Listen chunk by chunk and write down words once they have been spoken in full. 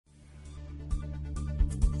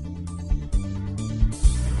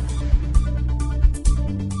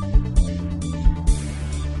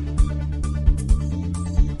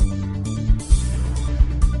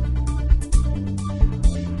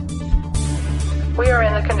we are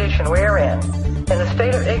in the condition we are in the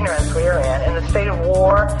state of ignorance we are in the state of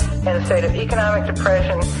war, in the state of economic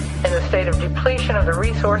depression, in the state of depletion of the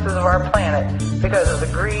resources of our planet because of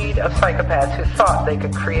the greed of psychopaths who thought they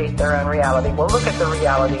could create their own reality. Well, look at the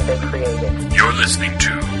reality they created. You're listening to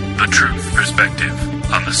The Truth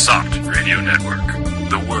Perspective on the Soft Radio Network,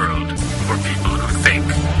 the world for people who think.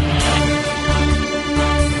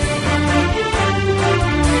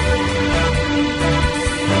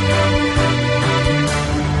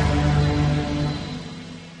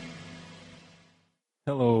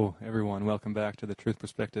 Hello, everyone. Welcome back to The Truth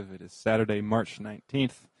Perspective. It is Saturday, March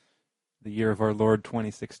 19th, the year of our Lord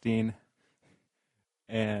 2016.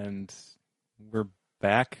 And we're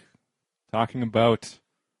back talking about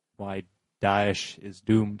why Daesh is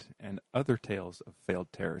doomed and other tales of failed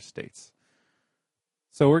terrorist states.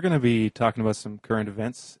 So we're going to be talking about some current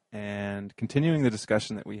events and continuing the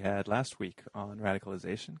discussion that we had last week on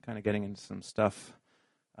radicalization, kind of getting into some stuff,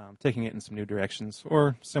 taking it in some new directions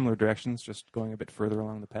or similar directions, just going a bit further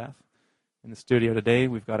along the path. In the studio today,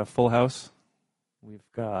 we've got a full house.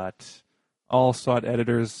 We've got all SOT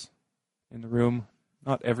editors in the room.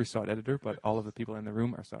 Not every SOT editor, but all of the people in the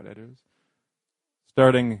room are SOT editors.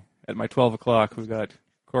 Starting at my 12 o'clock, we've got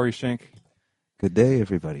Corey Schenk. Good day,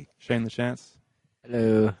 everybody. Shane LaChance.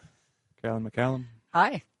 Hello. Carolyn McCallum.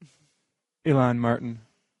 Hi. Elon Martin.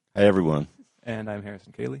 Hi, everyone. And I'm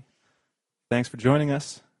Harrison Cayley. Thanks for joining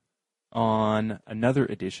us on another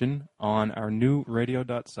edition on our new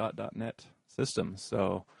radio.sot.net system.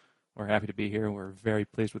 So we're happy to be here. We're very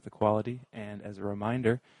pleased with the quality. And as a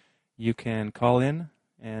reminder, you can call in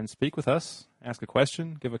and speak with us, ask a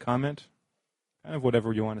question, give a comment, kind of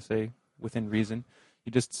whatever you want to say within reason.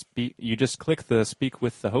 You just click the Speak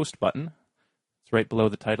with the Host button. It's right below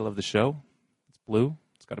the title of the show. It's blue.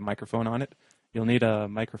 It's got a microphone on it. You'll need a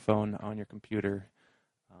microphone on your computer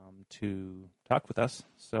to talk with us.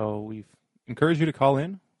 So we encourage you to call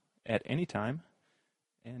in at any time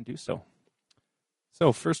and do so.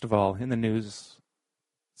 So first of all, in the news,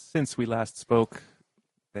 since we last spoke,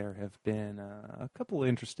 there have been a couple of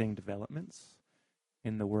interesting developments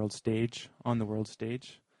in the world stage, on the world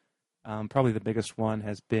stage. Probably the biggest one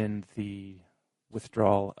has been the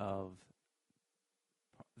withdrawal of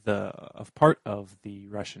part of the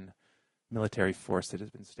Russian military force that has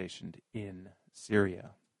been stationed in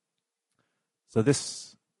Syria. So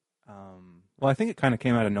this, I think it kind of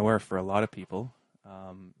came out of nowhere for a lot of people.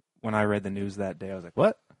 When I read the news that day, I was like,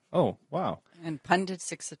 what? Oh, wow. And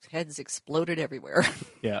pundits' heads exploded everywhere.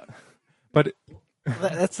 Yeah. But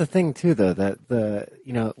That's the thing, too, though, that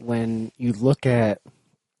when you look at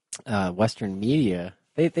Western media,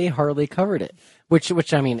 they hardly covered it,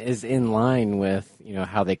 which I mean is in line with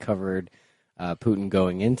how they covered Putin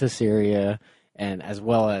going into Syria, and as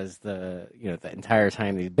well as the entire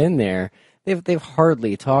time they've been there, they've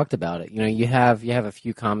hardly talked about it. You have a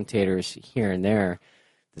few commentators here and there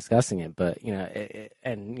discussing it, but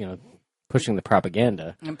pushing the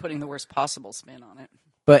propaganda and putting the worst possible spin on it.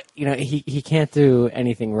 But he can't do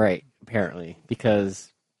anything right apparently,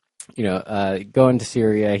 because going to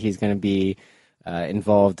Syria, he's going to be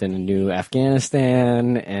involved in a new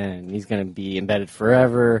Afghanistan, and he's going to be embedded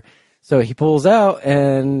forever. So he pulls out,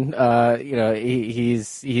 and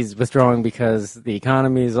he's withdrawing because the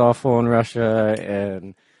economy is awful in Russia,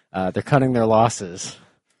 and they're cutting their losses.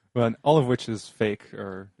 Well, and all of which is fake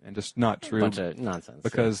and just not true. A bunch of nonsense.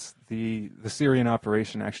 Because the Syrian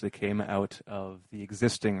operation actually came out of the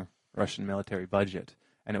existing Russian military budget,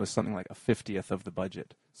 and it was something like a 50th of the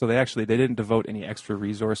budget. So they didn't devote any extra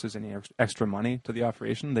resources, any extra money to the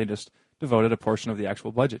operation. They just devoted a portion of the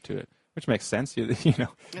actual budget to it, which makes sense. And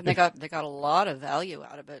they got a lot of value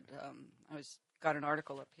out of it. Got an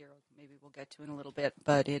article up here. Maybe we'll get to in a little bit,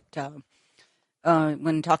 but it.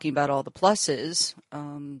 When talking about all the pluses,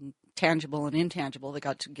 tangible and intangible, they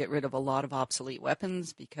got to get rid of a lot of obsolete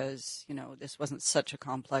weapons because, this wasn't such a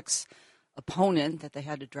complex opponent that they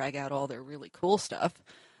had to drag out all their really cool stuff.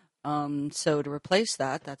 So to replace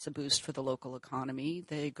that, that's a boost for the local economy.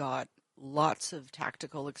 They got lots of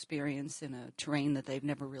tactical experience in a terrain that they've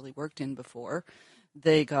never really worked in before.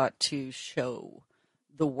 They got to show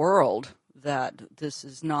the world that this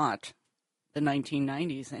is not the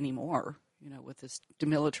 1990s anymore. With this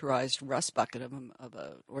demilitarized rust bucket of an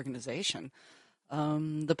organization,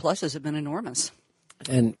 the pluses have been enormous.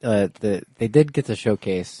 And they did get to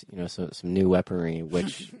showcase, some new weaponry,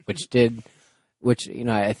 which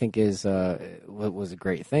I think is was a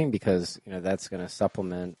great thing because that's going to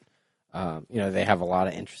supplement. They have a lot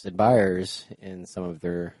of interested buyers in some of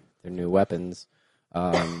their new weapons,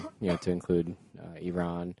 to include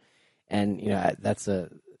Iran, and that's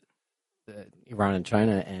Iran and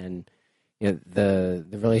China, and the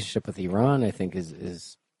relationship with Iran, I think,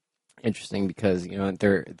 is interesting because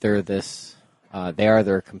they're this they are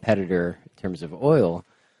their competitor in terms of oil,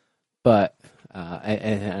 but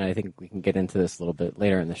and I think we can get into this a little bit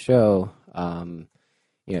later in the show.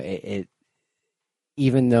 It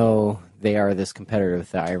even though they are this competitor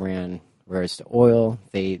with Iran, whereas to oil,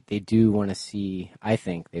 they do want to see. I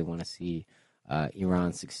think they want to see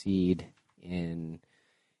Iran succeed in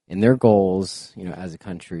their goals, as a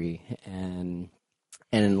country, and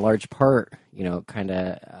in large part, kind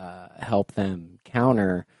of help them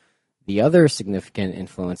counter the other significant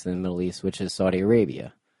influence in the Middle East, which is Saudi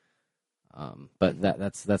Arabia. But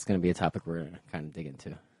that's going to be a topic we're going to kind of dig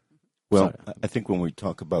into. Well, I think when we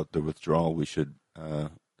talk about the withdrawal, we should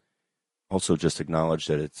also just acknowledge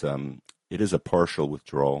that it is a partial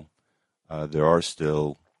withdrawal. There are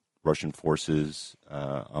still Russian forces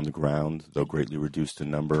on the ground, though greatly reduced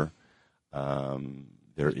in number.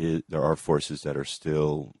 There are forces that are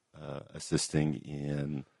still assisting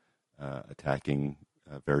in attacking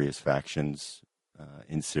various factions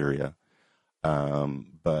in Syria.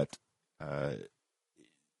 But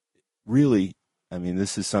really, I mean,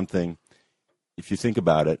 this is something, if you think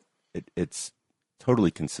about it, it's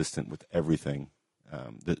totally consistent with everything.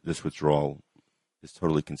 This withdrawal is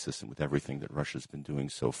totally consistent with everything that Russia's been doing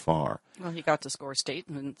so far. Well, he got to score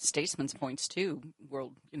statesman's points too,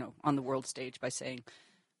 on the world stage by saying,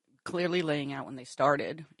 clearly laying out when they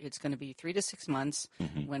started, it's going to be 3 to 6 months.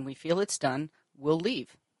 Mm-hmm. When we feel it's done, we'll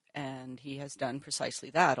leave. And he has done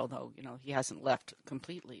precisely that, although, he hasn't left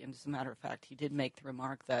completely. And as a matter of fact, he did make the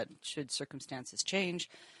remark that should circumstances change,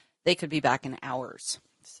 they could be back in hours.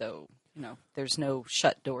 So, there's no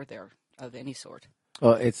shut door there of any sort.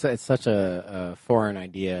 Well, it's such a foreign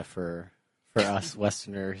idea for us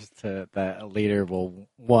Westerners that a leader will,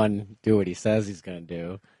 one, do what he says he's going to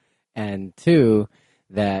do, and two,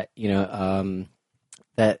 that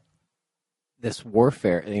that this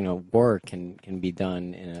warfare, war can be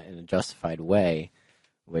done in a justified way,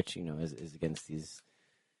 which is against these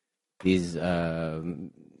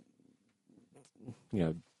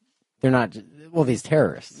they're not these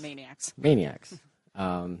terrorists, maniacs.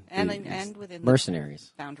 And within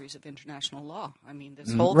mercenaries, the boundaries of international law. I mean,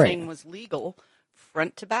 this whole thing was legal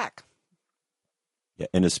front to back. Yeah,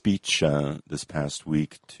 in a speech this past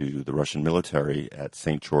week to the Russian military at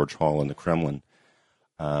St. George Hall in the Kremlin,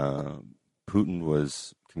 Putin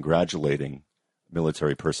was congratulating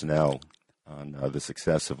military personnel on the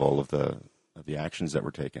success of all of the actions that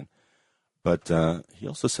were taken. But he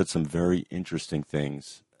also said some very interesting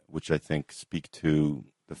things, which I think speak to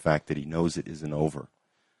the fact that he knows it isn't over.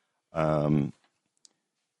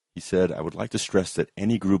 He said, "I would like to stress that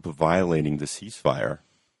any group of violating the ceasefire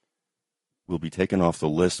will be taken off the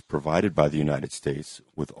list provided by the United States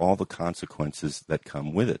with all the consequences that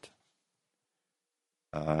come with it."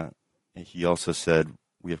 And he also said,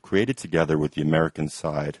 "We have created together with the American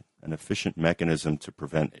side an efficient mechanism to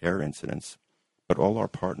prevent air incidents, but all our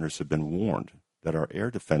partners have been warned that our air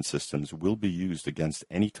defense systems will be used against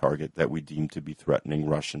any target that we deem to be threatening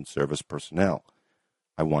Russian service personnel.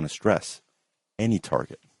 I want to stress, any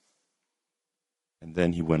target." And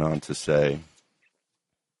then he went on to say,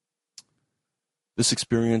 "This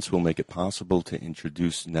experience will make it possible to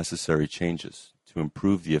introduce necessary changes to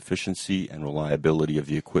improve the efficiency and reliability of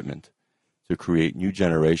the equipment, to create new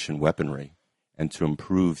generation weaponry, and to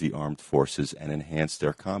improve the armed forces and enhance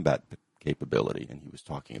their combat capability." And he was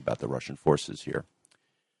talking about the Russian forces here.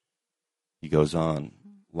 He goes on,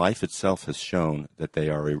 "Life itself has shown that they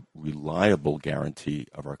are a reliable guarantee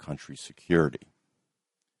of our country's security."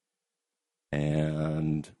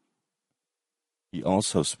 And he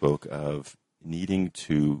also spoke of needing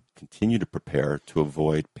to continue to prepare to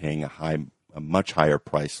avoid paying a much higher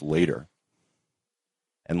price later.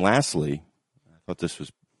 And lastly, I thought this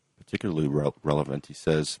was particularly relevant. He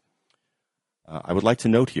says, "I would like to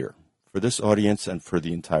note here, for this audience and for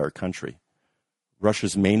the entire country,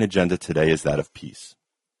 Russia's main agenda today is that of peace.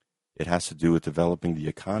 It has to do with developing the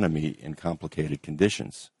economy in complicated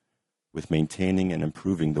conditions, with maintaining and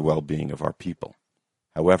improving the well-being of our people.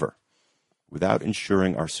 However, without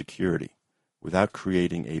ensuring our security, without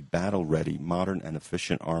creating a battle-ready, modern, and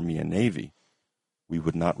efficient army and navy, we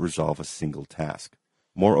would not resolve a single task.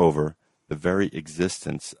 Moreover, the very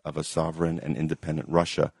existence of a sovereign and independent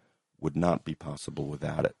Russia would not be possible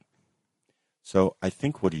without it." So I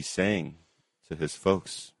think what he's saying to his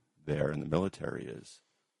folks there in the military is,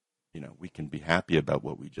 we can be happy about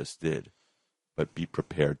what we just did, but be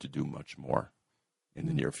prepared to do much more in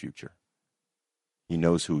the near future. He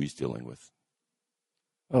knows who he's dealing with.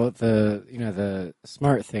 Well, the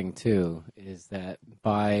smart thing too is that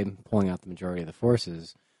by pulling out the majority of the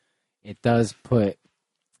forces, it does put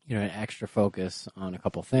an extra focus on a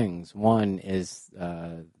couple things. One is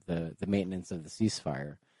the maintenance of the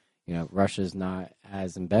ceasefire. Russia's not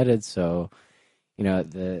as embedded, so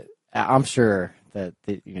I'm sure that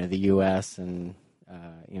the U.S. and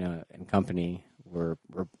and company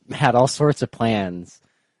had all sorts of plans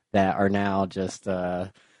that are now just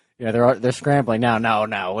they're scrambling now.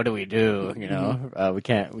 No, what do we do? We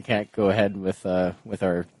can't go ahead with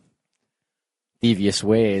our devious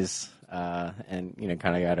ways, and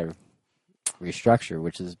kind of got to restructure,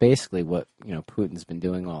 which is basically what Putin's been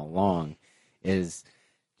doing all along. Is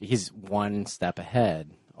he's one step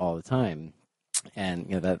ahead all the time, and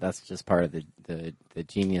that's just part of the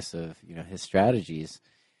genius of his strategies,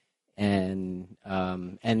 and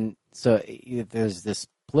so there's this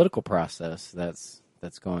political process that's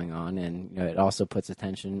going on, and it also puts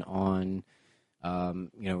attention on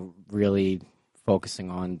really focusing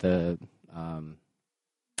on the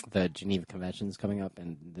Geneva Conventions coming up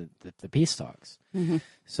and the peace talks. Mm-hmm.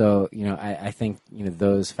 So I think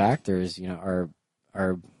those factors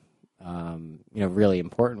are really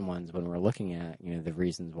important ones when we're looking at the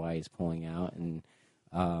reasons why he's pulling out, and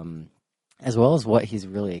as well as what he's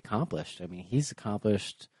really accomplished. I mean, he's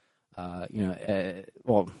accomplished the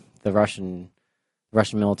Russian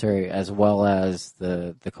military as well as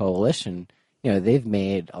the coalition. They've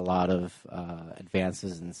made a lot of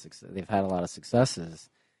advances and they've had a lot of successes,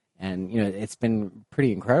 and it's been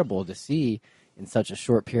pretty incredible to see in such a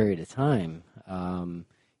short period of time.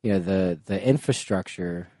 The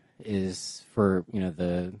infrastructure is for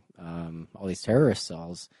the all these terrorist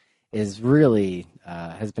cells is really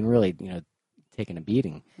has been really taking a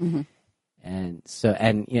beating. Mm-hmm. And so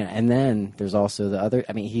and then there's also the other.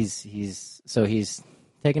 I mean, he's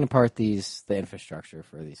taking apart the infrastructure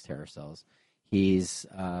for these terror cells.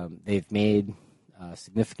 They've made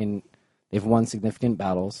they've won significant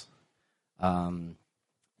battles.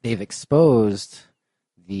 They've exposed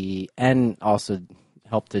and also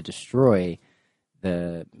helped to destroy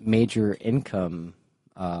the major income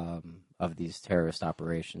of these terrorist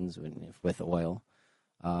operations with oil,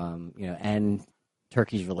 and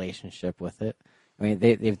Turkey's relationship with it. I mean,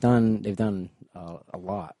 they've done a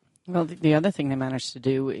lot. Well, the other thing they managed to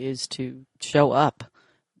do is to show up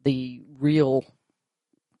the real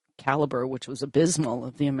caliber, which was abysmal,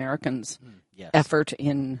 of the Americans' effort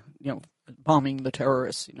in bombing the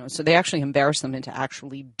terrorists. So they actually embarrassed them into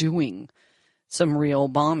actually doing some real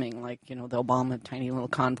bombing. Like they'll bomb a tiny little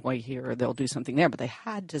convoy here, or they'll do something there, but they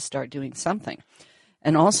had to start doing something.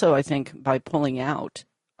 And also, I think by pulling out,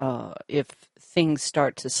 if things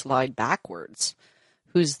start to slide backwards,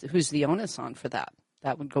 who's the onus on for that?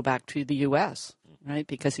 That would go back to the U.S., right?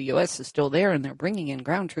 Because the U.S. is still there, and they're bringing in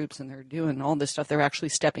ground troops, and they're doing all this stuff. They're actually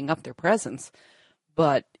stepping up their presence.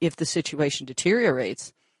 But if the situation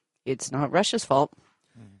deteriorates, it's not Russia's fault.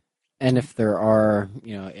 And if there are,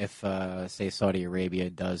 say Saudi Arabia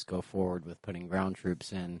does go forward with putting ground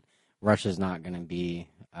troops in, Russia's not going to be,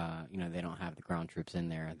 they don't have the ground troops in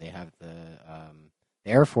there. They have the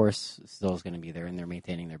Air Force still is going to be there, and they're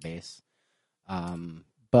maintaining their base.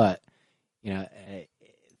 But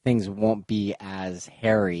things won't be as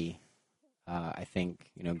hairy, I think,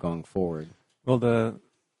 going forward. Well,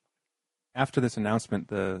 after this announcement,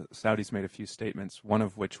 the Saudis made a few statements, one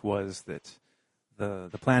of which was that the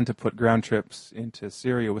plan to put ground troops into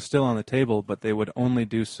Syria was still on the table, but they would only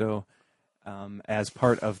do so as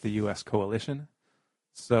part of the U.S. coalition.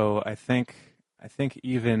 So I think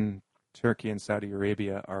even Turkey and Saudi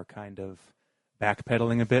Arabia are kind of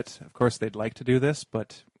backpedaling a bit. Of course, they'd like to do this,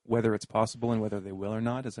 but whether it's possible and whether they will or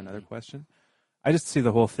not is another question. I just see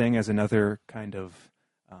the whole thing as another kind of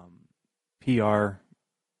PR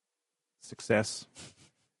success,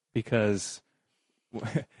 because,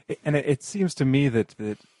 and it seems to me that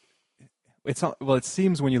it's not, well, it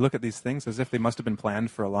seems when you look at these things as if they must have been planned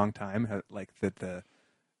for a long time, like that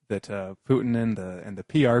Putin and the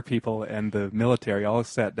PR people and the military all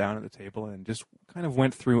sat down at the table and just kind of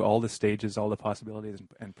went through all the stages, all the possibilities,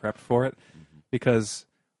 and prepped for it. Mm-hmm. Because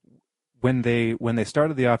when they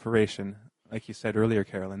started the operation, like you said earlier,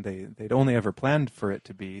 Carolyn, they'd only ever planned for it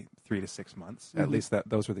to be 3 to 6 months. Mm-hmm. At least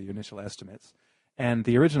those were the initial estimates. And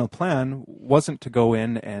the original plan wasn't to go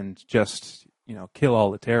in and just kill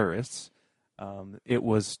all the terrorists. It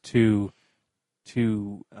was to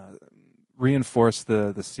reinforce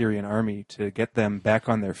the Syrian army, to get them back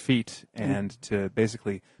on their feet, and to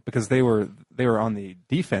basically, because they were on the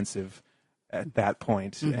defensive at that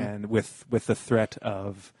point, mm-hmm. and with the threat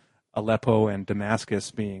of Aleppo and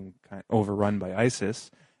Damascus being kind of overrun by ISIS.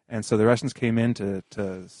 And so the Russians came in to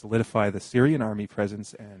solidify the Syrian army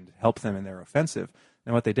presence and help them in their offensive.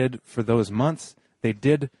 And what they did for those months, they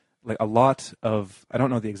did like a lot of, I don't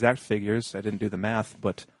know the exact figures, I didn't do the math,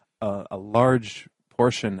 but a large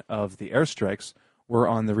portion of the airstrikes were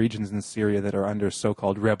on the regions in Syria that are under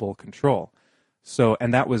so-called rebel control. So,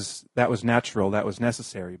 and that was natural, that was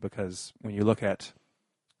necessary, because when you look at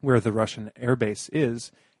where the Russian air base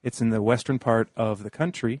is, it's in the western part of the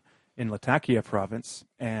country, in Latakia province,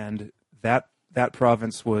 and that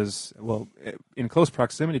province was, well, in close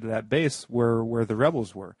proximity to that base where the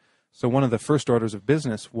rebels were. So one of the first orders of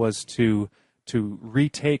business was to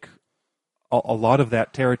retake a lot of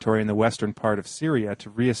that territory in the western part of Syria, to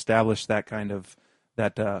reestablish that kind of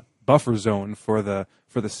buffer zone for the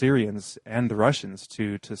Syrians and the Russians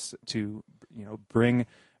to bring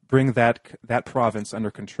that province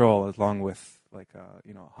under control, along with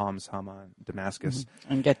Homs, Hama, and Damascus,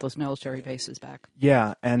 and get those military bases back.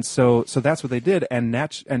 Yeah, and so that's what they did,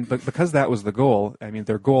 but because that was the goal, I mean,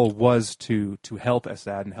 their goal was to help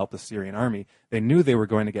Assad and help the Syrian army. They knew they were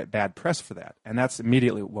going to get bad press for that, and that's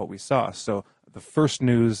immediately what we saw. So the first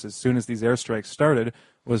news, as soon as these airstrikes started,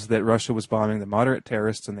 was that Russia was bombing the moderate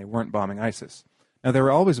terrorists and they weren't bombing ISIS. Now, they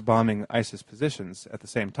were always bombing ISIS positions at the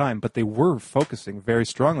same time, but they were focusing very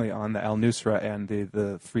strongly on the al-Nusra and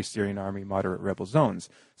the Free Syrian Army moderate rebel zones.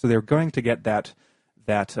 So they were going to get that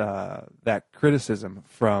criticism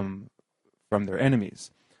from their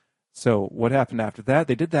enemies. So what happened after that?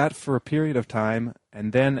 They did that for a period of time,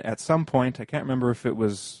 and then at some point, I can't remember if it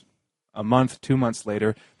was a month, 2 months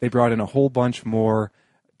later, they brought in a whole bunch more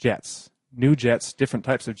jets. New jets, different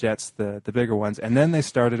types of jets, the bigger ones. And then they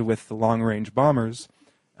started with the long-range bombers.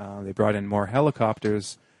 They brought in more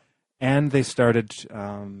helicopters. And they started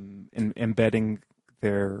embedding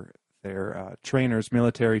their trainers,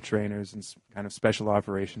 military trainers, and kind of special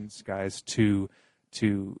operations guys to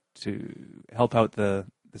help out the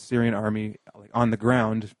Syrian army on the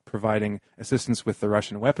ground, providing assistance with the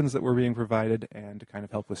Russian weapons that were being provided, and to kind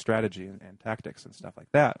of help with strategy and tactics and stuff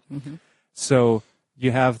like that. Mm-hmm. So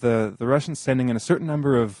you have the Russians sending in a certain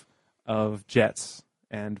number of jets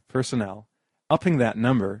and personnel, upping that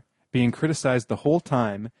number, being criticized the whole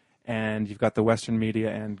time, and you've got the Western media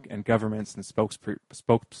and governments and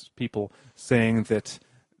spokespeople saying that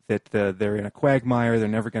they're in a quagmire, they're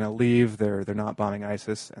never going to leave, they're not bombing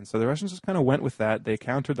ISIS. And so the Russians just kind of went with that. They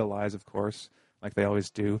countered the lies, of course, like they always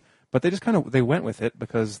do, but they went with it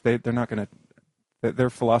because they're not going to. Their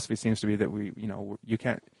philosophy seems to be that you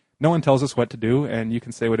can't. No one tells us what to do, and you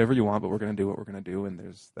can say whatever you want, but we're going to do what we're going to do, and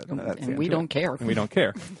we don't care. And we don't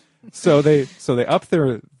care. So they up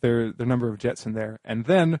their number of jets in there, and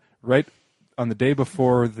then right on the day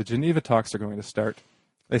before the Geneva talks are going to start,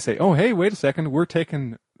 they say, "Oh, hey, wait a second, we're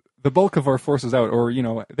taking the bulk of our forces out," or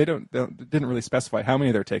they didn't really specify how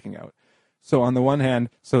many they're taking out. So on the one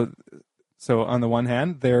hand,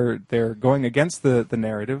 they're going against the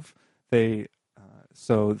narrative.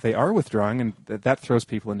 So they are withdrawing, and that throws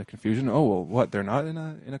people into confusion. Oh, well, what? They're not in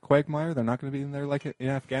a quagmire? They're not going to be in there like in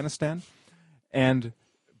Afghanistan?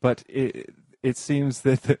 But it seems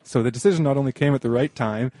that so the decision not only came at the right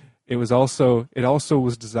time, it also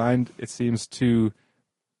was designed, it seems, to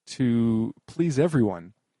please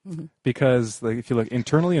everyone. Mm-hmm. Because if you look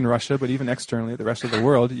internally in Russia, but even externally, the rest of the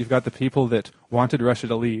world, you've got the people that wanted Russia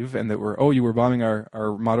to leave and that were, you were bombing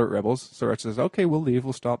our moderate rebels. So Russia says, okay, we'll leave.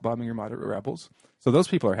 We'll stop bombing your moderate rebels. So those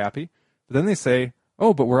people are happy. But then they say,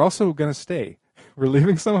 but we're also going to stay. We're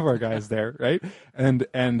leaving some of our guys there, right? And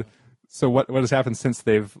so what has happened since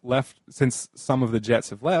they've left, since some of the jets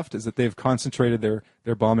have left, is that they've concentrated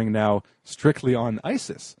their bombing now strictly on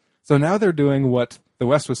ISIS. So now they're doing what the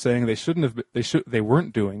West was saying they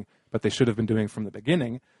weren't doing, but they should have been doing from the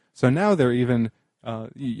beginning. So now they're even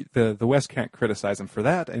the West can't criticize them for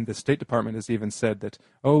that, and the State Department has even said that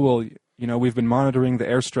we've been monitoring the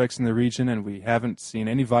airstrikes in the region and we haven't seen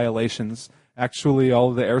any violations. Actually, all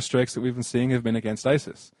of the airstrikes that we've been seeing have been against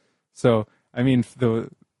ISIS. So I mean, for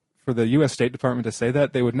the U.S. State Department to say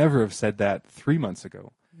that, they would never have said that 3 months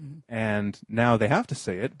ago, and now they have to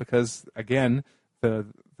say it because again. The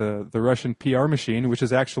Russian PR machine, which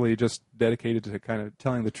is actually just dedicated to kind of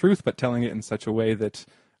telling the truth, but telling it in such a way that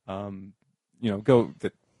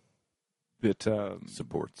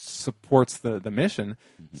supports the mission.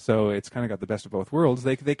 Mm-hmm. So it's kind of got the best of both worlds.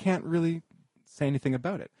 They can't really say anything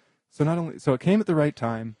about it. So it came at the right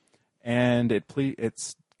time, and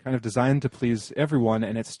it's kind of designed to please everyone.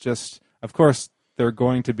 And it's just, of course, there are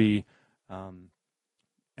going to be, and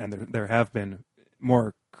there have been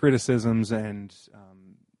more criticisms and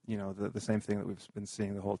the same thing that we've been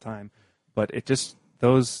seeing the whole time, but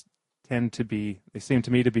those they seem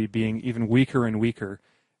to me to be being even weaker and weaker,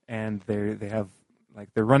 and they're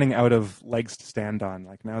running out of legs to stand on.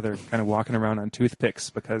 Like now they're kind of walking around on toothpicks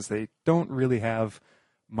because they don't really have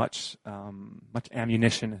much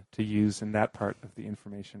ammunition to use in that part of the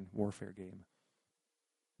information warfare game.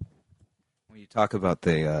 When you talk about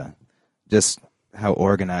the just how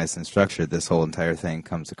organized and structured this whole entire thing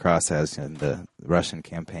comes across as in the Russian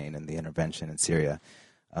campaign and the intervention in Syria,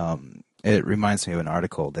 it reminds me of an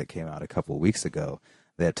article that came out a couple of weeks ago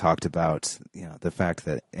that talked about the fact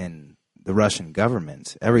that in the Russian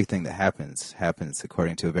government, everything that happens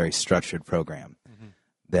according to a very structured program. Mm-hmm.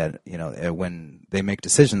 That when they make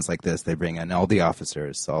decisions like this, they bring in all the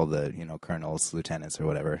officers, all the colonels, lieutenants, or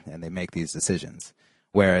whatever, and they make these decisions.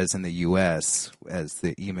 Whereas in the U.S., as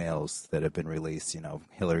the emails that have been released,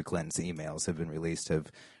 Hillary Clinton's emails have been released,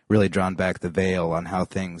 have really drawn back the veil on how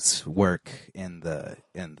things work in the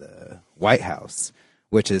White House,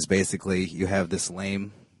 which is basically you have this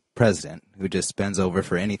lame president who just bends over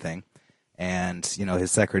for anything. And,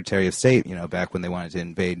 his Secretary of State, back when they wanted to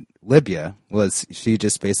invade Libya, she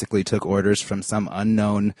just basically took orders from some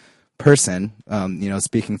unknown person,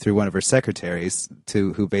 speaking through one of her secretaries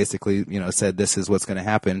who basically, said this is what's going to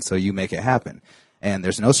happen, so you make it happen. And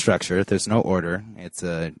there's no structure, there's no order. It's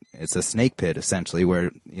a snake pit essentially,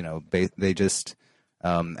 where they just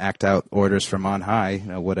act out orders from on high.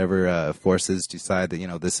 Whatever forces decide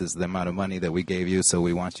that this is the amount of money that we gave you, so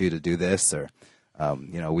we want you to do this, or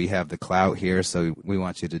we have the clout here, so we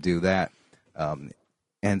want you to do that.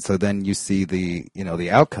 And so then you see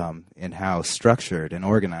the outcome in how structured and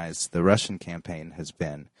organized the Russian campaign has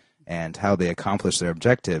been and how they accomplish their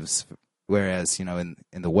objectives. Whereas, in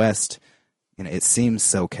the West, it seems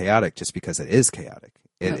so chaotic just because it is chaotic.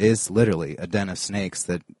 It is literally a den of snakes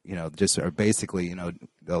that, just are basically,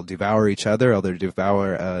 they'll devour each other or they'll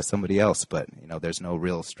devour somebody else, but, there's no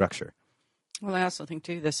real structure. Well, I also think,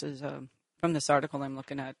 too, this is from this article I'm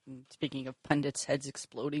looking at, and speaking of pundits' heads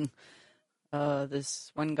exploding,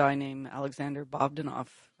 this one guy named Alexander Bogdanov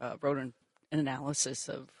wrote an analysis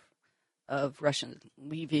of Russia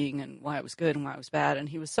leaving and why it was good and why it was bad. And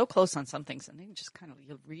he was so close on some things, and then you just kind of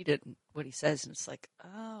you'll read it and what he says, and it's like,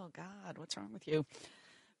 oh, God, what's wrong with you?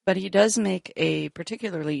 But he does make a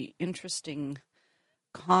particularly interesting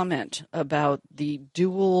comment about the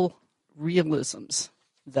dual realisms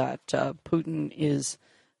that Putin is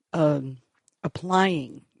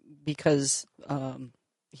applying because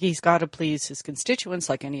he's got to please his constituents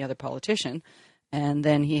like any other politician, and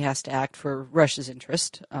then he has to act for Russia's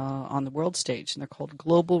interest on the world stage. And they're called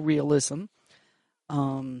global realism.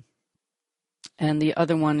 And the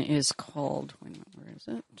other one is called, where is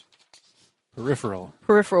it?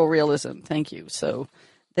 Peripheral realism, thank you. So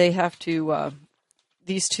they have to,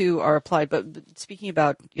 these two are applied. But speaking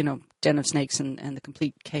about, den of snakes and the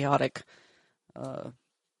complete chaotic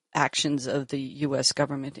actions of the U.S.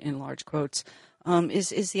 government, in large quotes,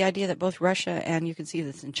 is the idea that both Russia and you can see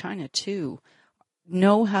this in China too,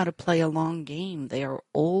 know how to play a long game. They are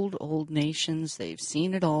old nations. They've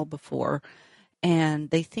seen it all before, and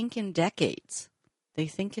they think in decades. And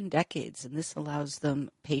this allows them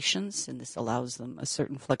patience, and this allows them a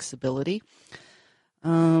certain flexibility.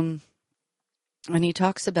 And he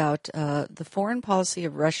talks about the foreign policy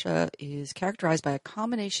of Russia is characterized by a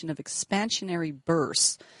combination of expansionary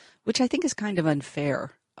bursts, which I think is kind of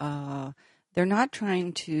unfair. They're not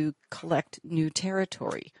trying to collect new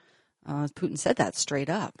territory. Putin said that straight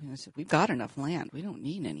up. He said, we've got enough land. We don't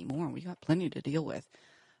need any more. We got plenty to deal with.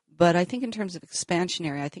 But I think in terms of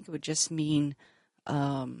expansionary, I think it would just mean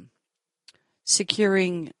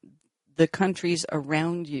securing the countries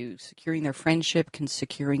around you, securing their friendship,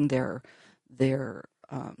 securing their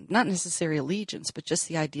not necessarily allegiance, but just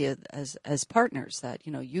the idea as partners that,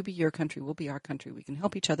 you be your country, we'll be our country. We can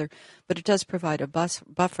help each other, but it does provide a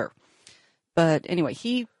buffer. But anyway,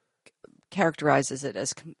 he characterizes it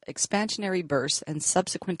as expansionary bursts and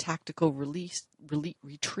subsequent tactical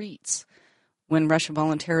retreats when Russia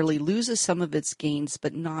voluntarily loses some of its gains,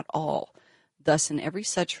 but not all. Thus, in every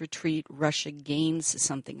such retreat, Russia gains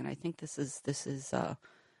something, and I think this is a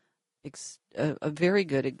very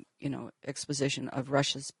good, exposition of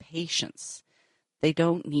Russia's patience. They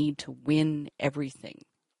don't need to win everything,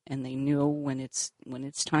 and they know when it's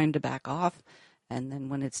time to back off, and then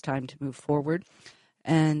when it's time to move forward.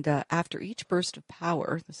 And after each burst of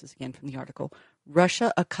power, this is again from the article,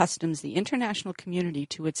 Russia accustoms the international community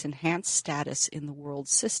to its enhanced status in the world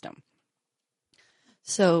system.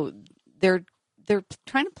 So they're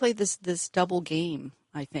trying to play this double game,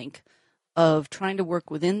 I think, of trying to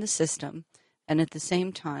work within the system, and at the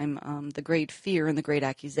same time, the great fear and the great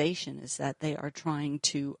accusation is that they are trying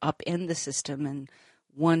to upend the system. And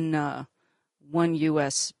one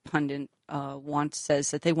U.S. pundit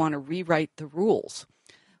says that they want to rewrite the rules,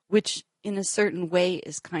 which in a certain way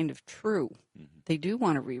is kind of true. They do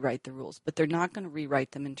want to rewrite the rules, but they're not going to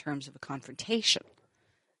rewrite them in terms of a confrontation.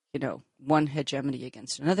 One hegemony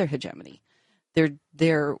against another hegemony.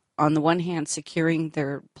 They're on the one hand securing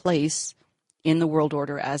their place in the world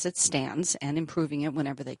order as it stands and improving it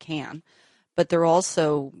whenever they can, but they're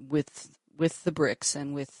also with the BRICS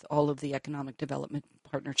and with all of the economic development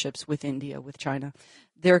partnerships with India, with China,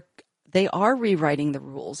 they are rewriting the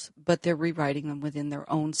rules, but they're rewriting them within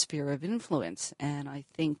their own sphere of influence. And I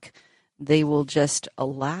think they will just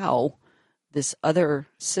allow this other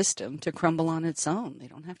system to crumble on its own. They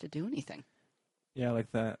don't have to do anything. Yeah,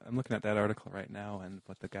 like that. I'm looking at that article right now, and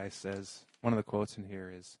what the guy says, one of the quotes in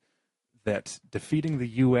here is that defeating the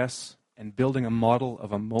U.S. and building a model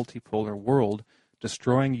of a multipolar world,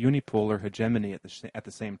 destroying unipolar hegemony at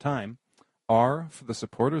the same time, are, for the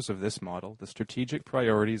supporters of this model, the strategic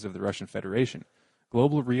priorities of the Russian Federation.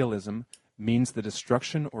 Global realism means the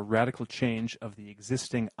destruction or radical change of the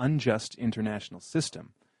existing unjust international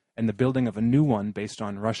system and the building of a new one based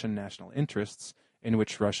on Russian national interests, in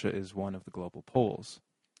which Russia is one of the global poles.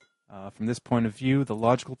 From this point of view, the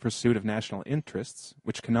logical pursuit of national interests,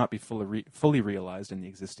 which cannot be fully realized in the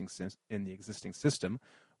existing system,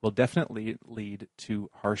 will definitely lead to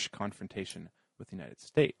harsh confrontation with the United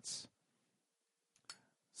States.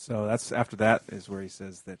 So after that is where he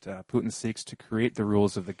says that Putin seeks to create the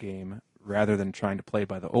rules of the game rather than trying to play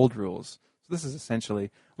by the old rules. So this is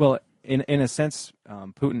essentially, well, in a sense,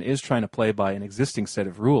 Putin is trying to play by an existing set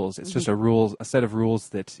of rules. It's just a set of rules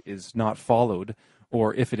that is not followed,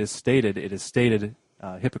 or if it is stated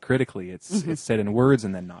hypocritically. It's said in words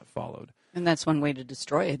and then not followed. And that's one way to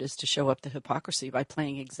destroy it, is to show up the hypocrisy by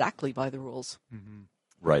playing exactly by the rules. Mm-hmm.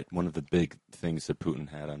 Right. One of the big things that Putin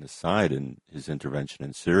had on his side in his intervention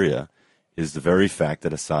in Syria is the very fact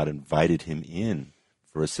that Assad invited him in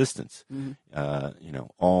for assistance.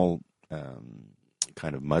 All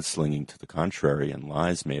kind of mudslinging to the contrary and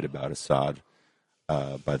lies made about Assad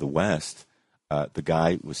by the West. The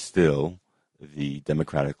guy was still the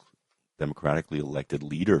democratically elected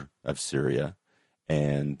leader of Syria,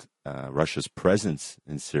 and Russia's presence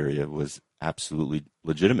in Syria was absolutely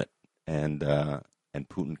legitimate. And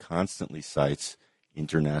Putin constantly cites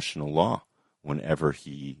international law whenever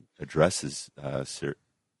he addresses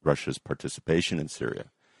Russia's participation in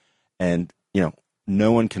Syria. And,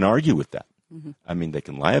 no one can argue with that. I mean, they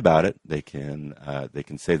can lie about it. They can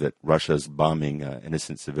say that Russia's bombing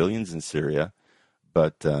innocent civilians in Syria,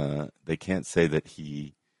 but they can't say that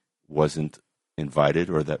he wasn't invited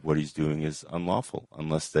or that what he's doing is unlawful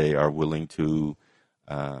unless they are willing to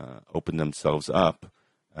open themselves up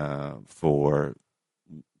for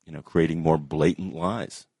creating more blatant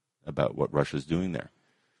lies about what Russia's doing there.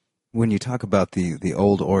 When you talk about the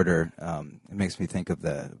old order, it makes me think of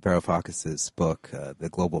the Varoufakis's book, The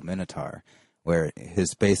Global Minotaur, where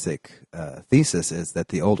his basic thesis is that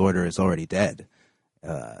the old order is already dead.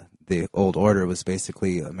 The old order was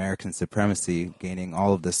basically American supremacy, gaining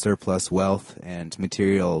all of the surplus wealth and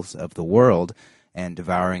materials of the world and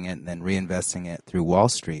devouring it and then reinvesting it through Wall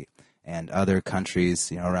Street. And other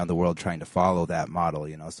countries, around the world trying to follow that model,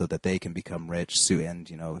 so that they can become rich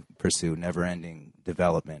and, pursue never-ending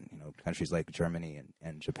development, countries like Germany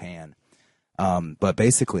and Japan. But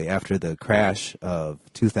basically, after the crash of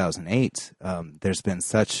 2008, there's been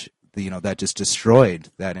such, that just destroyed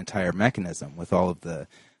that entire mechanism with all of the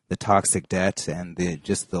toxic debt and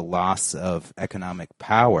just the loss of economic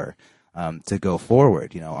power to go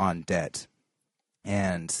forward, on debt.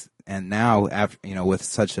 And now, after, with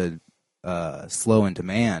such a slow in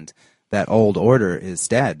demand, that old order is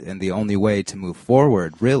dead, and the only way to move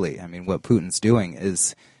forward, really, I mean, what Putin's doing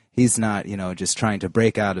is he's not, just trying to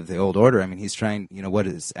break out of the old order. I mean, he's trying, what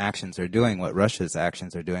his actions are doing, what Russia's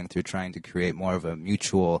actions are doing through trying to create more of a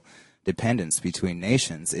mutual dependence between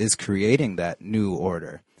nations is creating that new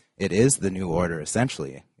order. It is the new order,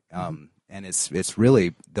 essentially, and it's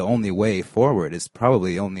really the only way forward. Is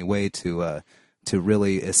probably the only way to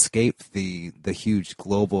really escape the huge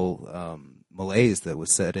global malaise that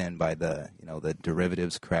was set in by the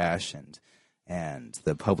derivatives crash and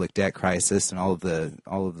the public debt crisis and all of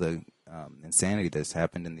the insanity that's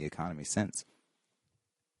happened in the economy since.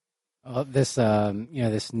 This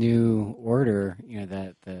this new order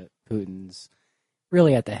that Putin's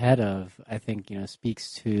really at the head of, I think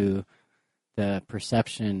speaks to the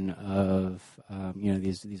perception of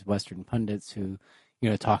these Western pundits who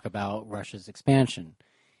talk about Russia's expansion.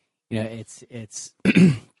 It's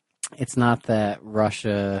it's not that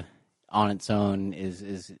Russia on its own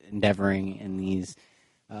is endeavoring in these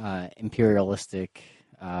imperialistic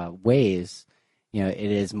ways.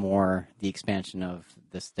 It is more the expansion of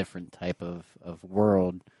this different type of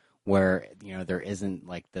world where there isn't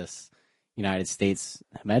like this United States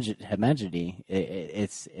hegemony.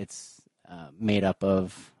 It's made up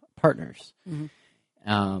of partners.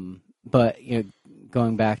 But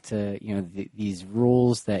going back to these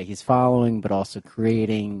rules that he's following, but also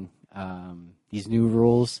creating these new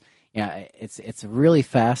rules. It's a really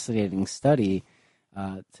fascinating study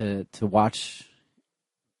to watch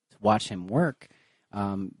him work,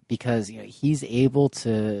 because he's able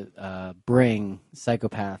to bring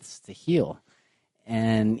psychopaths to heal,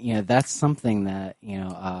 and that's something that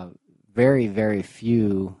very, very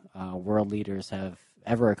few world leaders have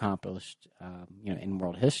ever accomplished in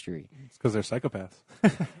world history. It's because they're psychopaths.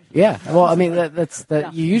 Yeah, well, I mean that's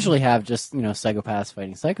you usually have just psychopaths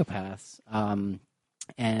fighting psychopaths,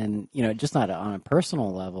 and just not on a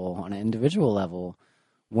personal level, on an individual level.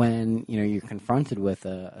 When you're confronted with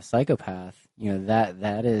a psychopath,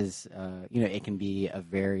 that is it can be a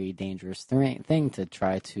very dangerous thing to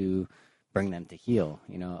try to bring them to heal.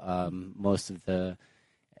 Most of the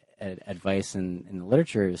advice in the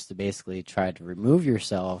literature is to basically try to remove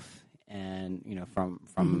yourself and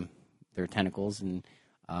from their tentacles and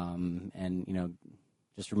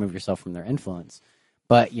just remove yourself from their influence.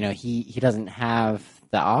 But he doesn't have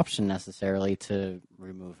the option necessarily to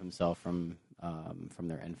remove himself from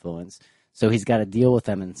their influence, so he's got to deal with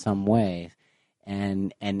them in some way,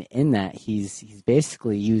 and in that he's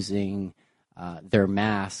basically using their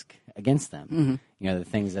mask against them. The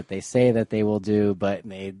things that they say that they will do, but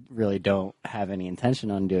they really don't have any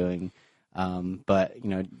intention on doing. But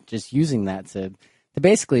just using that to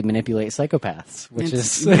basically manipulate psychopaths, which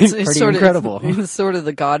is pretty incredible. It's sort of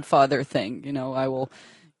the Godfather thing. I will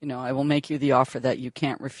make you the offer that you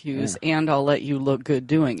can't refuse, and I'll let you look good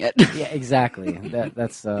doing it. Yeah, exactly.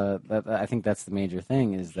 That's I think that's the major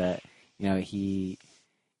thing, is that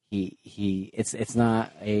it's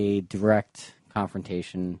not a direct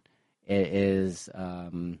confrontation. It is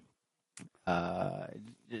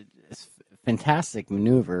it's fantastic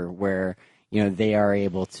maneuver where they are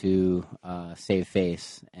able to save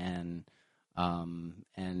face and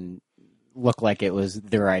look like it was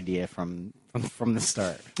their idea from the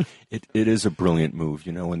start. It is a brilliant move.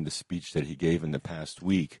 In the speech that he gave in the past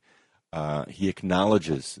week, he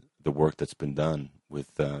acknowledges the work that's been done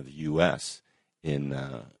with the U.S. in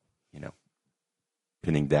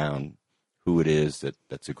pinning down who it is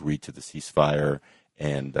that's agreed to the ceasefire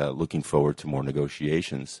and looking forward to more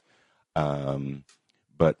negotiations.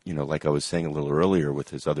 But like I was saying a little earlier with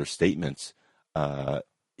his other statements,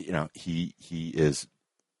 he is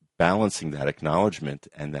balancing that acknowledgement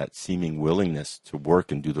and that seeming willingness to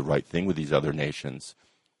work and do the right thing with these other nations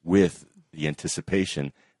with the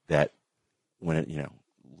anticipation that when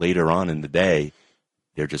later on in the day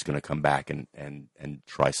they're just going to come back and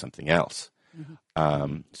try something else.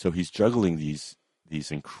 So he's juggling these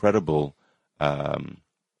incredible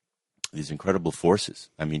forces.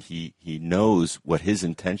 I mean, he knows what his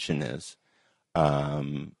intention is,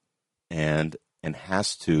 and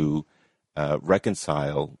has to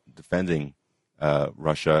reconcile defending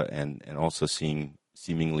Russia and also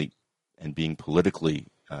seemingly and being politically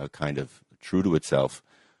kind of true to itself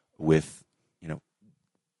with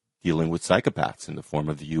dealing with psychopaths in the form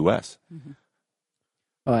of the U.S.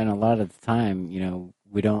 Well, and a lot of the time,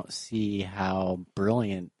 we don't see how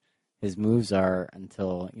brilliant his moves are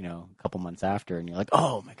until, a couple months after, and you're like,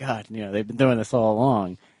 oh my God, they've been doing this all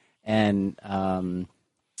along. And,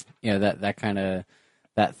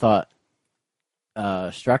 that thought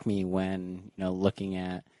struck me when, looking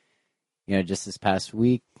at, just this past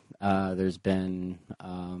week, there's been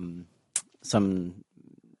some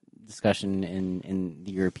discussion in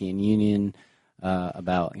the European Union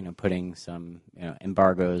about putting some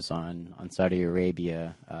embargoes on Saudi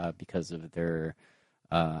Arabia because of their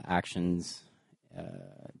actions.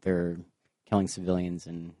 They're killing civilians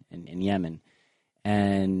in Yemen,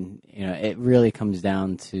 and it really comes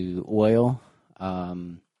down to oil.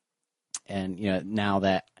 And now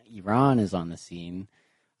that Iran is on the scene,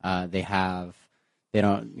 they're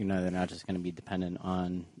not just going to be dependent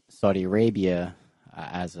on Saudi Arabia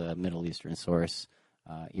as a Middle Eastern source.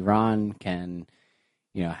 Iran can,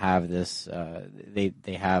 have this. They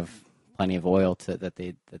have plenty of oil that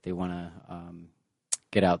they want to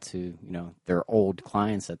get out to their old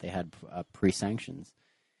clients that they had pre-sanctions,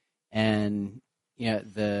 and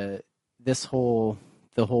the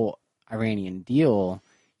whole Iranian deal,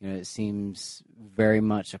 it seems very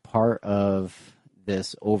much a part of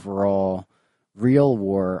this overall real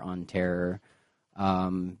war on terror,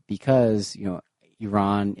 because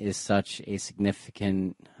Iran is such a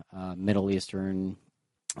significant Middle Eastern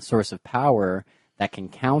source of power that can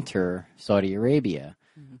counter Saudi Arabia.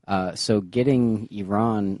 So getting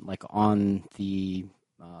Iran like on the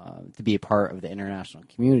to be a part of the international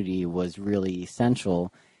community was really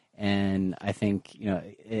essential, and I think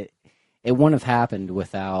it wouldn't have happened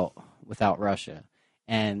without Russia.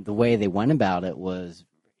 And the way they went about it was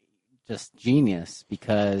just genius,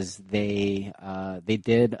 because they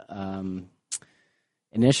did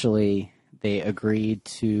initially they agreed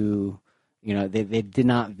to they did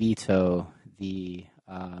not veto the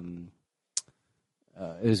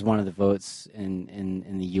it was one of the votes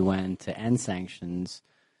in the UN to end sanctions.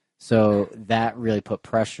 So that really put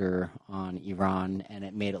pressure on Iran, and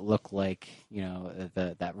it made it look like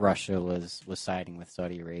that Russia was siding with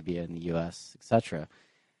Saudi Arabia and the U.S., etc.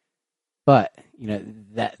 But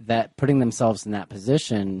that putting themselves in that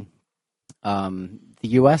position, the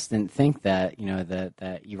U.S. didn't think that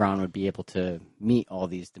that Iran would be able to meet all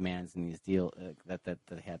these demands and these deals that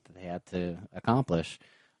they had to accomplish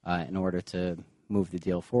in order to move the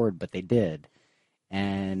deal forward, but they did,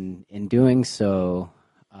 and in doing so.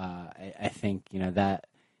 I think that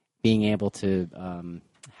being able to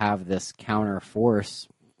have this counter force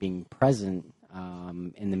being present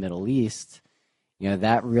in the Middle East,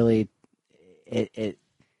 that really it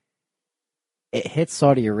hits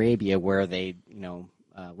Saudi Arabia where they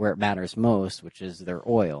where it matters most, which is their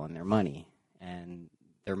oil and their money, and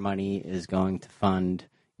their money is going to fund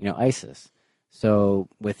ISIS. So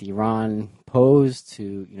with Iran posed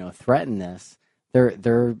to threaten this,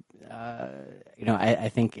 they're I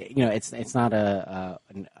think it's not a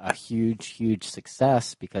huge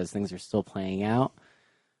success because things are still playing out,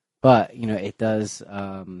 but it does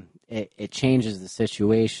it changes the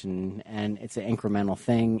situation, and it's an incremental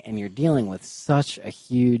thing, and you're dealing with such a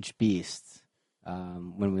huge beast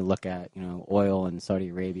when we look at oil and Saudi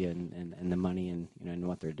Arabia and the money and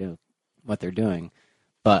what they're doing.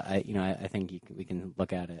 But I think we can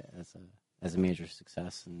look at it as a major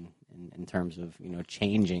success in terms of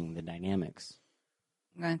changing the dynamics.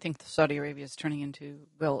 I think Saudi Arabia is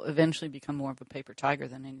will eventually become more of a paper tiger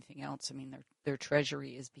than anything else. I mean, their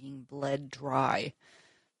treasury is being bled dry,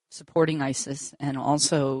 supporting ISIS, and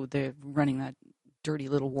also they're running that dirty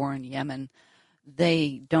little war in Yemen.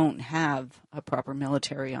 They don't have a proper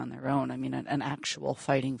military on their own. I mean, an actual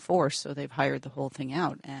fighting force. So they've hired the whole thing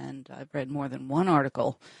out. And I've read more than one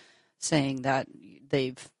article saying that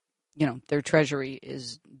their treasury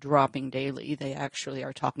is dropping daily. They actually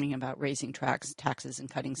are talking about raising taxes and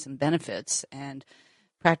cutting some benefits. And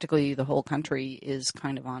practically the whole country is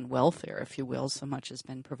kind of on welfare, if you will. So much has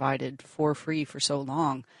been provided for free for so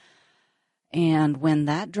long. And when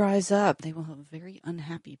that dries up, they will have a very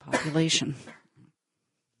unhappy population.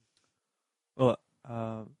 Well,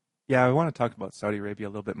 I want to talk about Saudi Arabia a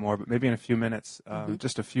little bit more, but maybe in a few minutes.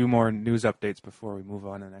 Just a few more news updates before we move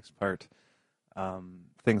on to the next part.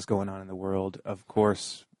 Things going on in the world. Of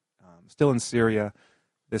course, still in Syria,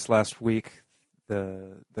 this last week,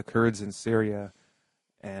 the Kurds in Syria,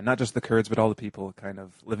 and not just the Kurds, but all the people kind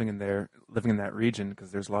of living in that region,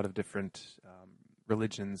 because there's a lot of different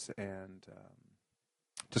religions and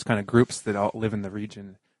just kind of groups that all live in the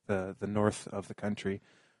region, the north of the country,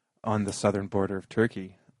 on the southern border of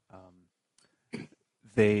Turkey.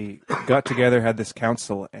 They got together, had this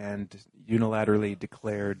council, and unilaterally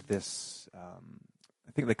declared this,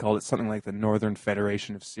 I think they called it something like the Northern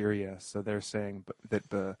Federation of Syria. So they're saying that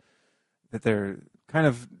they're kind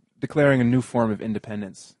of declaring a new form of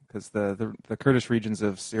independence, because the Kurdish regions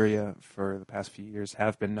of Syria for the past few years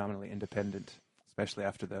have been nominally independent, especially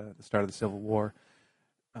after the start of the civil war.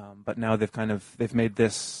 But now they've made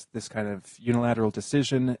this kind of unilateral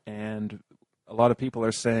decision, and a lot of people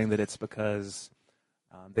are saying that it's because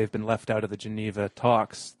they've been left out of the Geneva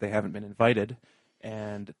talks. They haven't been invited,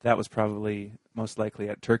 and that was probably most likely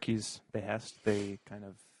at Turkey's behest.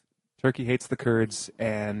 Turkey hates the Kurds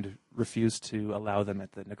and refused to allow them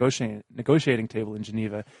at the negotiating table in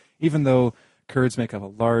Geneva, even though Kurds make up a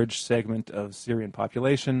large segment of Syrian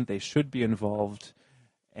population. They should be involved,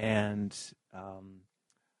 and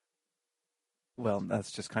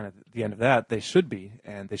that's just kind of the end of that. They should be,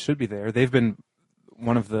 and they should be there. They've been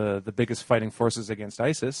one of the biggest fighting forces against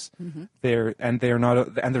ISIS. Mm-hmm.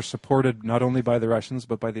 They're supported not only by the Russians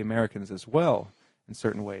but by the Americans as well in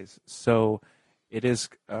certain ways. So it is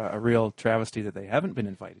a real travesty that they haven't been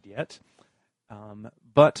invited yet.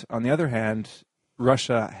 But on the other hand,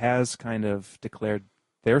 Russia has kind of declared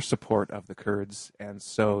their support of the Kurds, and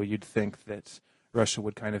so you'd think that Russia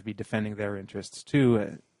would kind of be defending their interests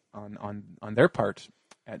too on their part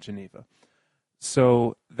at Geneva.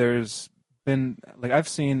 So there's been, I've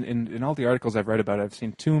seen in all the articles I've read about it, I've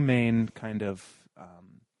seen two main kind of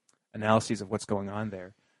analyses of what's going on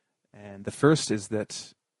there. And the first is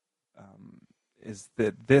that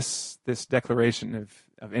that this declaration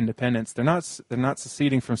of independence, they're not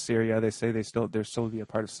seceding from Syria. They say they're still be a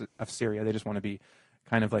part of Syria. They just want to be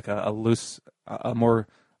kind of like a more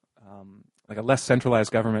like a less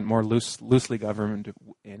centralized government, more loosely governed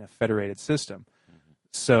in a federated system.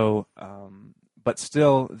 So, but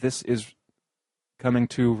still, this is coming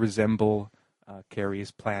to resemble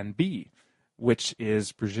Kerry's Plan B, which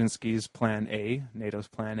is Brzezinski's Plan A, NATO's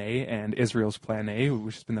Plan A, and Israel's Plan A,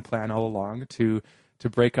 which has been the plan all along to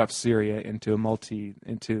break up Syria into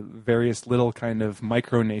various little kind of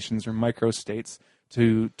micro-nations or micro-states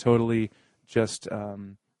to totally just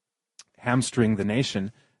hamstring the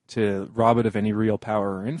nation, to rob it of any real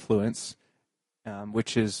power or influence,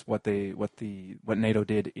 which is what NATO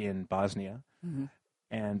did in Bosnia. Mm-hmm.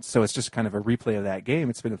 And so it's just kind of a replay of that game.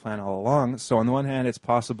 It's been the plan all along. So on the one hand, it's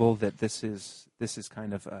possible that this is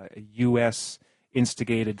kind of a U.S.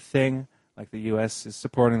 instigated thing. Like the U.S. is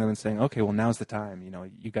supporting them and saying, okay, well, now's the time.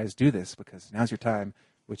 You guys do this because now's your time,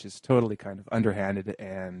 which is totally kind of underhanded.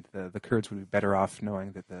 And the Kurds would be better off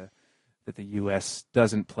knowing that the U.S.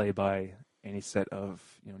 doesn't play by any set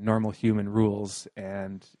of normal human rules,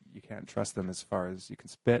 and you can't trust them as far as you can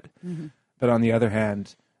spit. Mm-hmm. But on the other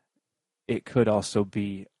hand, it could also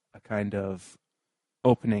be a kind of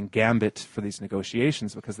opening gambit for these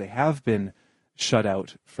negotiations because they have been shut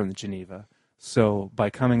out from Geneva. So by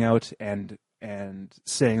coming out and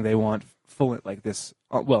saying they want full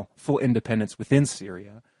independence within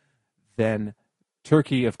Syria, then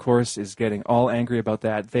Turkey, of course, is getting all angry about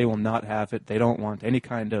that. They will not have it. They don't want any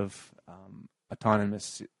kind of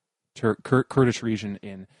autonomous Kurdish region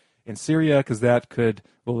in Syria, because that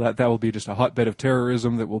will be just a hotbed of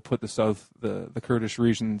terrorism that will put the Kurdish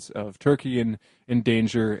regions of Turkey in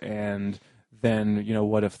danger. And then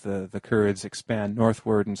what if the Kurds expand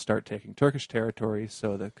northward and start taking Turkish territory?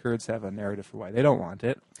 So the Kurds have a narrative for why they don't want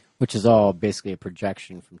it, which is all basically a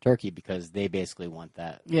projection from Turkey because they basically want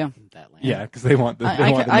that land. Yeah, because they want the north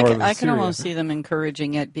of Syria. I can almost see them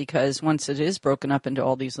encouraging it, because once it is broken up into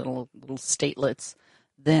all these little statelets,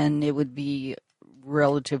 then it would be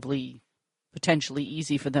relatively potentially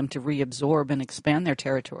easy for them to reabsorb and expand their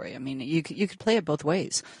territory. I mean, you could play it both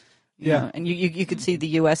ways. You know, and you could see the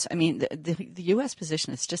U.S. I mean, the U.S.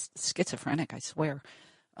 position is just schizophrenic, I swear.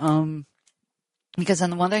 Because on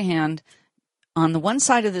the one hand, on the one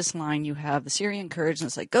side of this line, you have the Syrian Kurds, and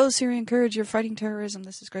it's like, go Syrian Kurds, you're fighting terrorism,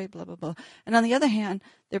 this is great, blah, blah, blah. And on the other hand,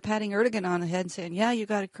 they're patting Erdogan on the head and saying, yeah, you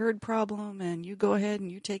got a Kurd problem, and you go ahead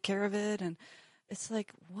and you take care of it. And it's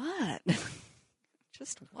like, what?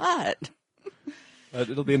 Just what?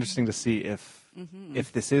 It'll be interesting to see if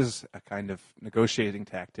this is a kind of negotiating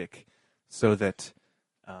tactic, so that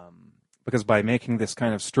because by making this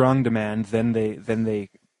kind of strong demand, then they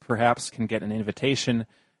perhaps can get an invitation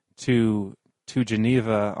to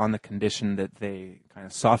Geneva on the condition that they kind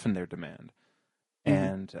of soften their demand. Mm-hmm.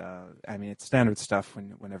 And I mean, it's standard stuff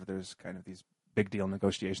whenever there's kind of these big deal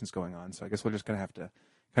negotiations going on. So I guess we're just going to have to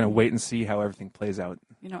kind of wait and see how everything plays out.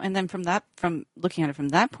 And then from looking at it from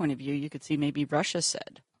that point of view, you could see maybe Russia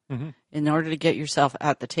said, in order to get yourself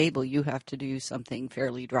at the table, you have to do something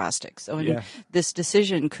fairly drastic. So this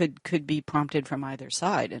decision could be prompted from either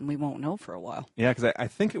side, and we won't know for a while. Yeah, because I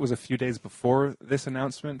think it was a few days before this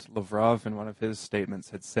announcement, Lavrov, in one of his statements,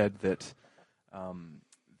 had said that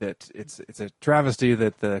that it's a travesty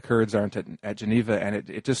that the Kurds aren't at Geneva, and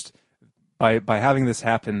it just by having this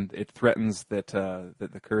happen, it threatens that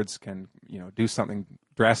the Kurds can do something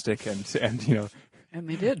drastic and and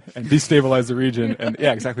they did, and destabilize the region. And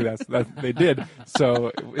yeah, exactly, that they did. So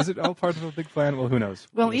is it all part of a big plan? Well, who knows?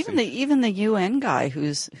 Well, even the UN guy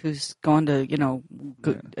who's gone to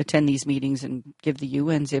attend these meetings and give the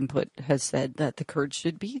UN's input has said that the Kurds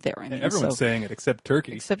should be there. I mean, everyone's saying it except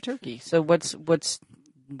Turkey. Except Turkey. So what's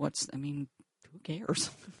I mean, who cares?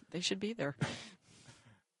 They should be there.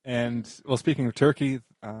 And, well, speaking of Turkey,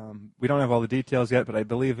 we don't have all the details yet, but I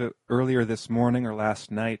believe earlier this morning or last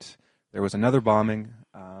night there was another bombing,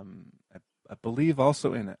 I believe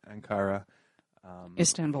also in Ankara.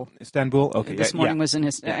 Istanbul. Okay. This morning was in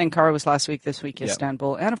Ankara was last week, this week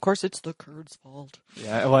Istanbul. And, of course, it's the Kurds' fault.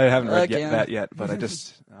 Yeah, well, I haven't read that yet, but I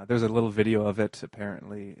just, there's a little video of it.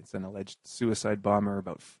 Apparently it's an alleged suicide bomber,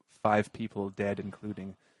 about 5 people dead,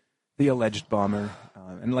 including the alleged bomber.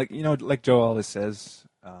 And like Joe always says,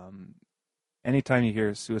 anytime you hear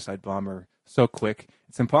a suicide bomber so quick,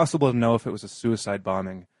 it's impossible to know if it was a suicide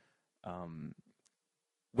bombing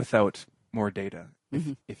without more data.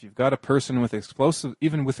 Mm-hmm. If you've got a person with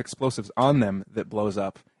explosives on them that blows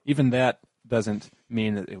up, even that doesn't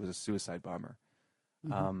mean that it was a suicide bomber.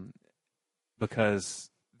 Mm-hmm. Because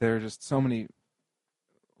there are just so many.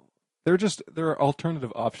 There are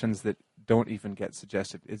alternative options that don't even get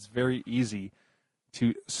suggested. It's very easy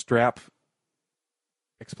to strap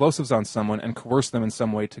explosives on someone and coerce them in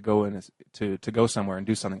some way to go to go somewhere and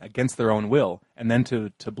do something against their own will, and then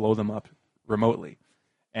to blow them up remotely.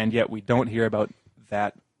 And yet we don't hear about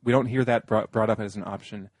that. We don't hear that brought up as an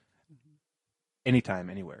option anytime,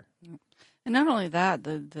 anywhere. And not only that,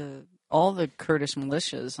 all the Kurdish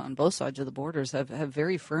militias on both sides of the borders have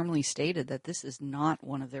very firmly stated that this is not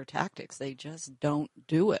one of their tactics. They just don't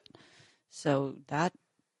do it. So that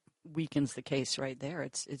weakens the case right there.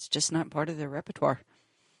 It's just not part of their repertoire.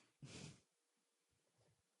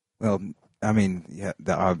 Well, I mean, yeah,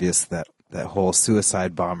 the obvious that whole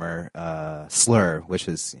suicide bomber slur, which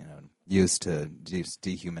is used to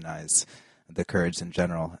dehumanize the Kurds in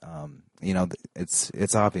general.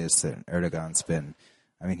 It's obvious that Erdogan's been,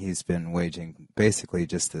 he's been waging basically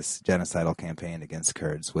just this genocidal campaign against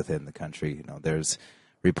Kurds within the country. There's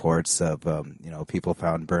reports of people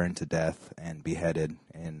found burned to death and beheaded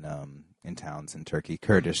in towns in Turkey,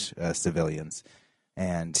 Kurdish civilians.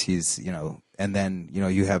 And he's, and then,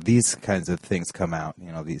 you have these kinds of things come out,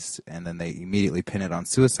 and then they immediately pin it on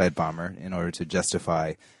suicide bomber in order to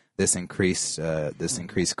justify this increased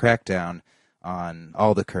crackdown on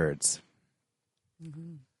all the Kurds.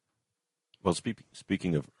 Mm-hmm. Well,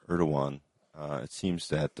 speaking of Erdogan, it seems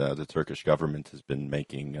that the Turkish government has been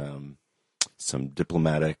making some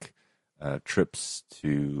diplomatic trips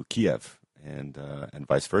to Kiev and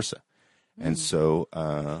vice versa. And so,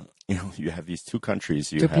 you have these two countries.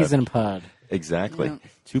 Two peas in a pod. Exactly. Yeah.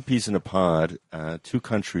 Two peas in a pod, two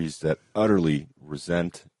countries that utterly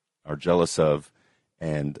resent, are jealous of,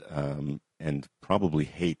 and probably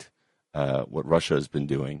hate what Russia has been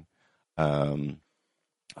doing,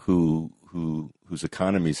 whose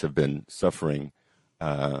economies have been suffering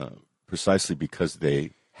precisely because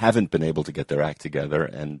they haven't been able to get their act together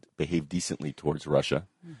and behave decently towards Russia.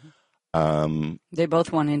 Mm-hmm. They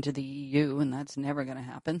both want into the EU, and that's never going to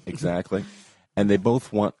happen. Exactly. And they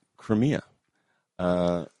both want Crimea.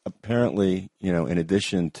 Apparently, in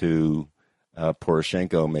addition to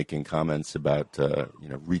Poroshenko making comments about,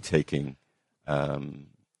 retaking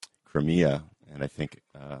Crimea, and I think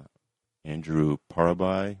Andrew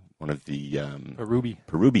Parabai, one of the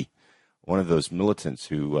Parubi, one of those militants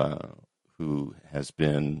who has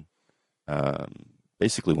been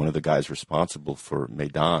basically one of the guys responsible for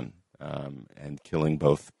Maidan. And killing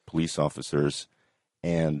both police officers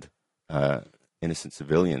and innocent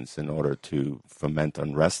civilians in order to foment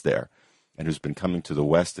unrest there, and who's been coming to the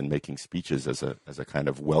West and making speeches as a kind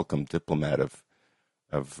of welcome diplomat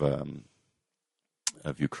of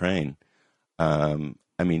Ukraine.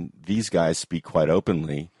 These guys speak quite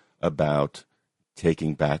openly about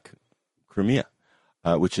taking back Crimea,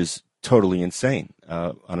 which is totally insane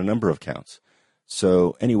on a number of counts.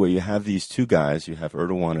 So anyway, you have these two guys, you have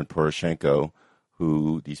Erdogan and Poroshenko,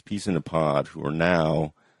 these peas in a pod, who are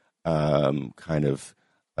now kind of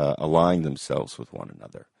allying themselves with one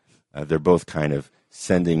another. They're both kind of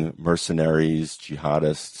sending mercenaries,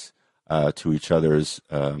 jihadists, to each other's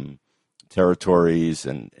territories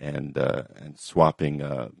and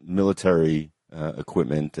swapping military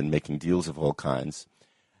equipment and making deals of all kinds.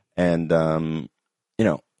 And,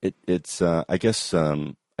 it's I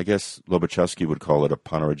guess Lobachevsky would call it a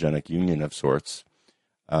panorogenic union of sorts,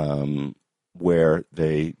 where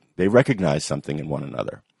they recognize something in one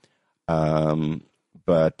another.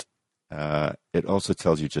 But it also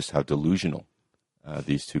tells you just how delusional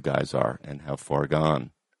these two guys are and how far gone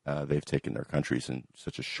they've taken their countries in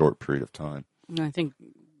such a short period of time. I think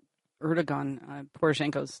Erdogan,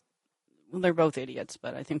 Poroshenko's, well, they're both idiots,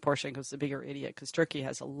 but I think Poroshenko's the bigger idiot because Turkey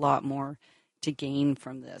has a lot more to gain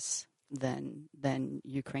from this than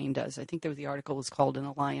Ukraine does. I think the article was called "An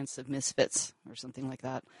Alliance of Misfits" or something like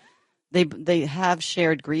that. They have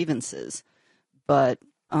shared grievances, but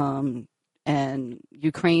and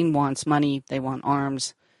Ukraine wants money, they want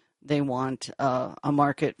arms, they want a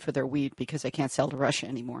market for their wheat because they can't sell to Russia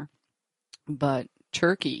anymore. But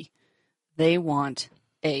Turkey, they want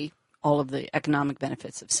all of the economic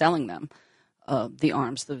benefits of selling them, the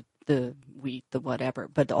arms, the wheat, the whatever.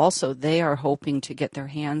 But also they are hoping to get their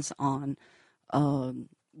hands on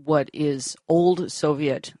what is old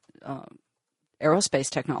Soviet aerospace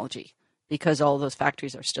technology, because all those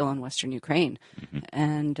factories are still in Western Ukraine. Mm-hmm.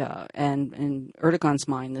 And in Erdogan's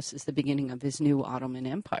mind, this is the beginning of his new Ottoman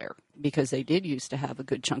Empire, because they did used to have a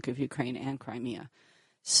good chunk of Ukraine and Crimea.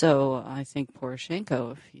 So I think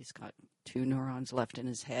Poroshenko, if he's got 2 neurons left in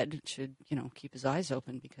his head, should, keep his eyes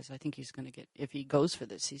open, because I think he's going to get, if he goes for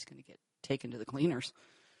this, he's going to get taken to the cleaners.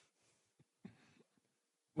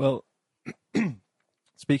 Well,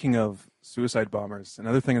 speaking of suicide bombers,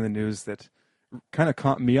 another thing in the news that kind of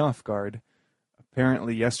caught me off guard.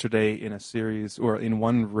 Apparently yesterday in a series, or in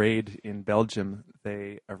one raid in Belgium,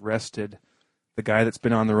 they arrested the guy that's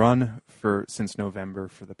been on the run since November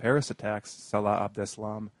for the Paris attacks, Salah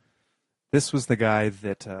Abdeslam. This was the guy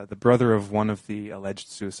that, the brother of one of the alleged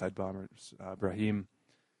suicide bombers, Brahim.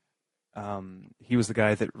 He was the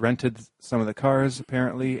guy that rented some of the cars,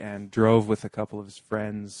 apparently, and drove with a couple of his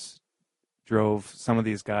friends, drove some of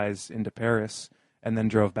these guys into Paris, and then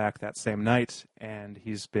drove back that same night, and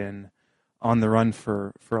he's been on the run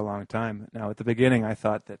for a long time. Now, at the beginning, I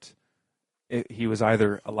thought that he was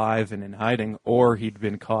either alive and in hiding, or he'd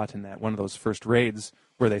been caught in that one of those first raids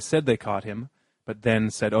where they said they caught him, but then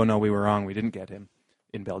said, "Oh no, we were wrong. We didn't get him,"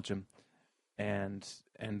 in Belgium, and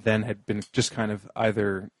then had been just kind of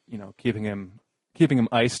either keeping him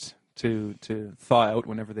iced to thaw out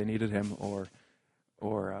whenever they needed him, or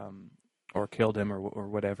killed him or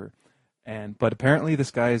whatever. But apparently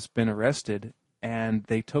this guy has been arrested, and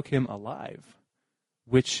they took him alive,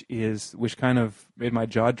 which kind of made my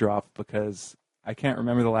jaw drop, because I can't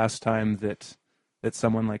remember the last time that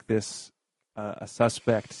someone like this, a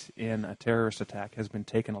suspect in a terrorist attack, has been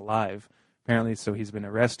taken alive. Apparently, so he's been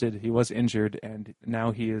arrested, he was injured, and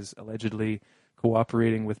now he is allegedly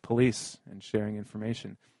cooperating with police and sharing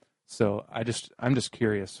information. So I'm just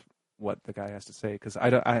curious what the guy has to say, because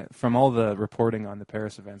I from all the reporting on the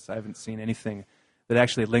Paris events, I haven't seen anything that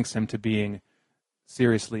actually links him to being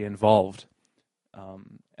seriously involved.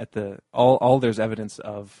 All there's evidence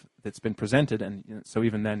of that's been presented, and so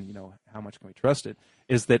even then, how much can we trust it,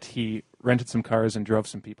 is that he rented some cars and drove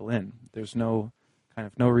some people in. There's no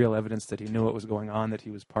real evidence that he knew what was going on, that he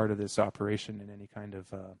was part of this operation in any kind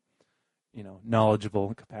of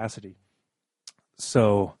knowledgeable capacity.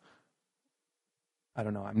 So I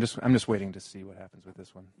don't know. I'm just waiting to see what happens with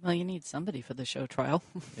this one. Well, you need somebody for the show trial.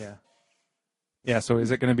 Yeah. So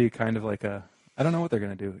is it going to be kind of like I don't know what they're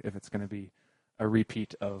going to do, if it's going to be a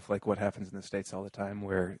repeat of like what happens in the States all the time,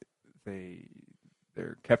 where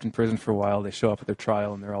they're kept in prison for a while, they show up at their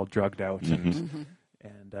trial and they're all drugged out and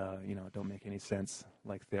don't make any sense,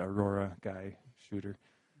 like the Aurora guy shooter.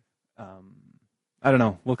 I don't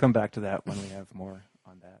know. We'll come back to that when we have more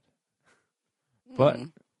on that. But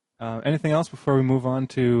anything else before we move on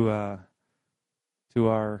to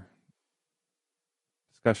our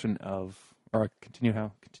discussion continue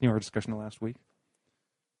our discussion of last week?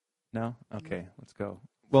 No? Okay, let's go.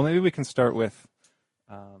 Well, maybe we can start with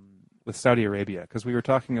Saudi Arabia, because we were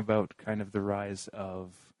talking about kind of the rise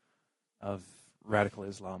of radical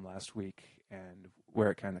Islam last week and where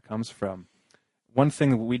it kind of comes from. One thing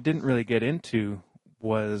that we didn't really get into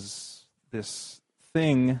was this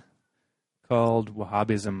thing called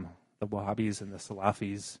Wahhabism, the Wahhabis and the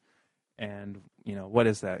Salafis, and what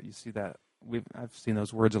is that? You see that I've seen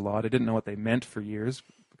those words a lot. I didn't know what they meant for years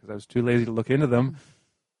because I was too lazy to look into them.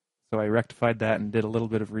 So I rectified that and did a little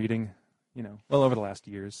bit of reading, over the last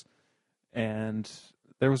years. And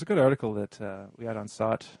there was a good article that we had on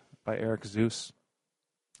SOT by Eric Zeus.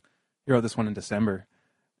 He wrote this one in December.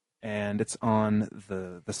 And it's on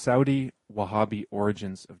the Saudi Wahhabi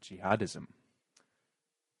origins of jihadism.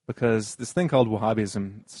 Because this thing called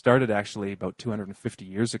Wahhabism started actually about 250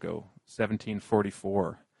 years ago,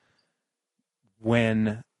 1744,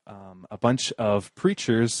 when a bunch of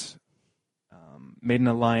preachers made an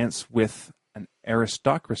alliance with an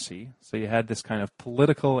aristocracy. So you had this kind of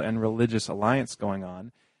political and religious alliance going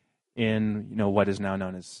on in what is now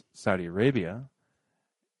known as Saudi Arabia.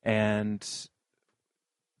 And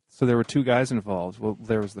so there were two guys involved. Well,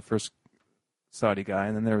 there was the first Saudi guy,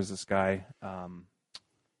 and then there was this guy, what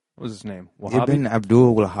was his name? Wahhabi? Ibn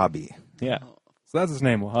Abdul Wahhabi. Yeah. So that's his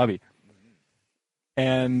name, Wahhabi.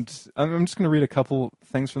 And I'm just going to read a couple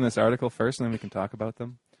things from this article first, and then we can talk about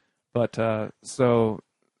them. But so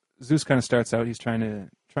Zeus kind of starts out. He's trying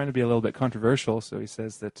to be a little bit controversial. So he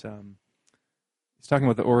says that he's talking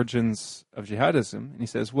about the origins of jihadism, and he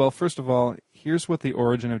says, well, first of all, here's what the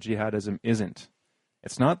origin of jihadism isn't.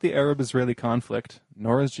 It's not the Arab-Israeli conflict,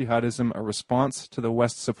 nor is jihadism a response to the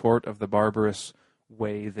West's support of the barbarous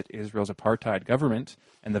way that Israel's apartheid government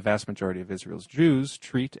and the vast majority of Israel's Jews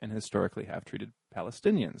treat and historically have treated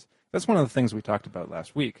Palestinians. That's one of the things we talked about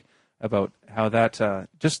last week, about how that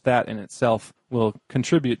just that in itself will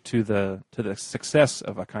contribute to the success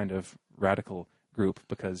of a kind of radical group,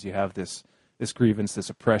 because you have this grievance, this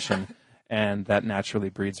oppression, and that naturally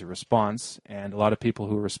breeds a response. And a lot of people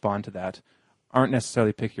who respond to that aren't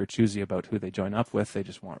necessarily picky or choosy about who they join up with. They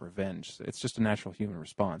just want revenge. It's just a natural human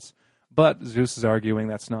response. But Zeus is arguing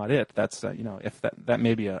that's not it. That's if that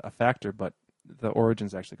may be a factor, but the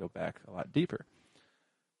origins actually go back a lot deeper.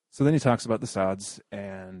 So then he talks about the Sauds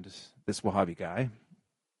and this Wahhabi guy,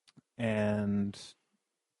 and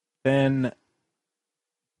then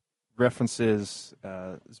references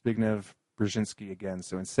Zbigniew Brzezinski again.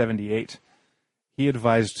 So in 1978, he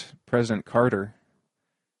advised President Carter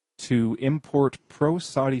to import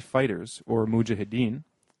pro-Saudi fighters, or mujahideen,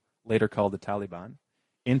 later called the Taliban,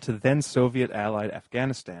 into then-Soviet allied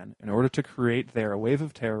Afghanistan in order to create there a wave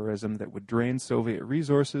of terrorism that would drain Soviet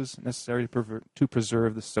resources necessary to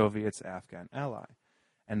preserve the Soviets' Afghan ally,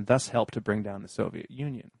 and thus help to bring down the Soviet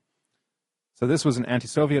Union. So this was an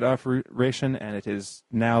anti-Soviet operation, and it has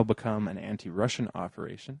now become an anti-Russian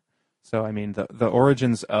operation. So, I mean, the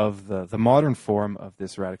origins of the modern form of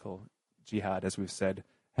this radical jihad, as we've said,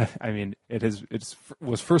 I mean, it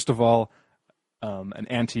was first of all an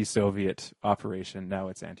anti-Soviet operation. Now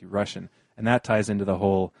it's anti-Russian, and that ties into the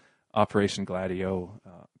whole Operation Gladio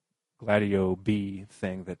B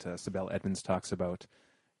thing that Sibel Edmonds talks about,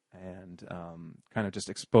 and kind of just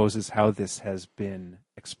exposes how this has been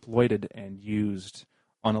exploited and used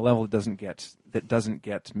on a level that doesn't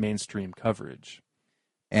get mainstream coverage.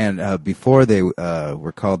 And before they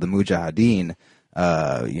were called the Mujahideen,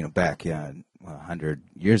 back 100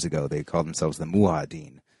 years ago, they called themselves the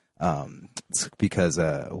Muad'Din, because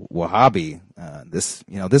Wahhabi,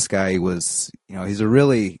 this guy was, he's a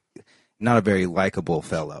really not a very likable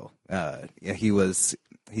fellow.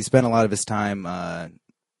 He spent a lot of his time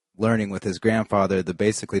learning with his grandfather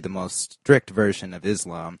basically the most strict version of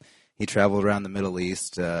Islam. He traveled around the Middle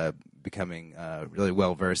East, becoming really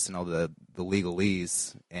well versed in all the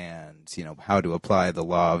legalese and how to apply the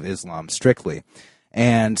law of Islam strictly.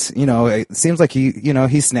 And it seems like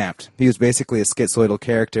he snapped. He was basically a schizoidal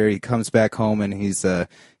character. He comes back home and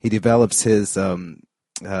he develops his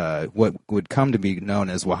what would come to be known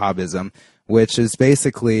as Wahhabism, which is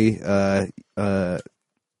basically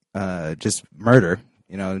just murder.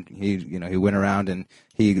 He went around and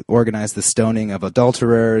he organized the stoning of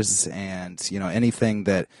adulterers and anything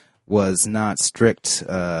that was not strict,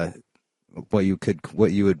 what you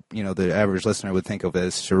would the average listener would think of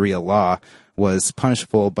as Sharia law, was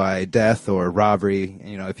punishable by death or robbery.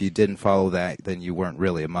 If you didn't follow that, then you weren't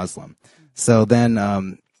really a Muslim. So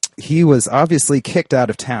then he was obviously kicked out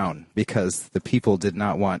of town because the people did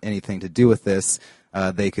not want anything to do with this.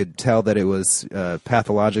 They could tell that it was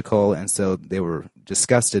pathological, and so they were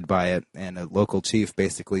disgusted by it, and a local chief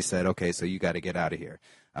basically said, okay, so you got to get out of here,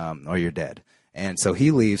 or you're dead. And so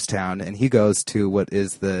he leaves town, and he goes to what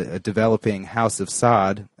is the developing House of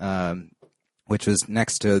Saud, which was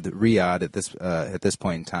next to the Riyadh at this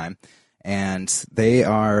point in time. And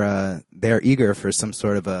they're eager for some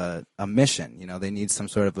sort of a mission. They need some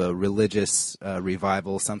sort of a religious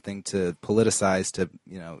revival, something to politicize to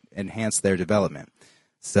enhance their development.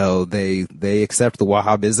 So they accept the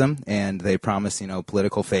Wahhabism, and they promise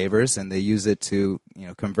political favors, and they use it to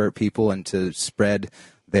convert people and to spread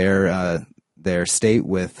their state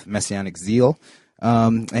with messianic zeal.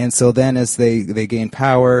 And so then as they gain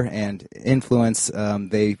power and influence,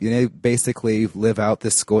 they basically live out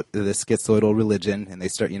this schizoidal religion, and they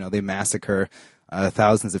start, they massacre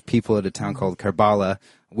thousands of people at a town called Karbala.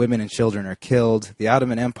 Women and children are killed. The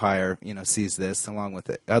Ottoman Empire, sees this along with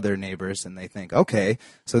the other neighbors, and they think, okay,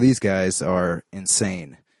 so these guys are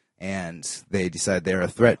insane. And they decide they're a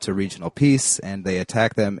threat to regional peace, and they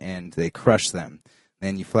attack them, and they crush them.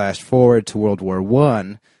 Then you flash forward to World War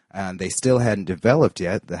I. They still hadn't developed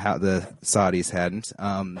yet. The Saudis hadn't.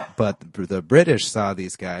 But the British saw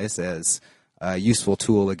these guys as a useful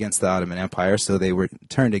tool against the Ottoman Empire, so they were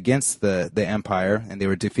turned against the empire, and they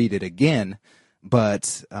were defeated again.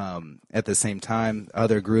 But at the same time,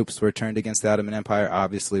 other groups were turned against the Ottoman Empire.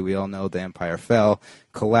 Obviously, we all know the empire fell,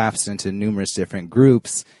 collapsed into numerous different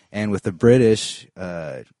groups, and with the British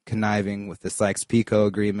conniving with the Sykes-Picot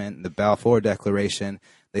Agreement and the Balfour Declaration,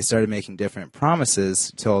 they started making different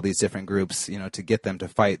promises to all these different groups, to get them to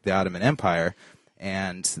fight the Ottoman Empire.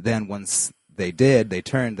 And then once they did, they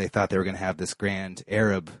thought they were going to have this grand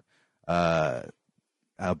Arab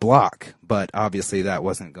bloc, but obviously that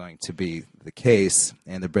wasn't going to be the case,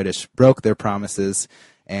 and the British broke their promises,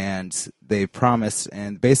 and they promised,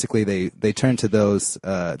 and basically they turned to those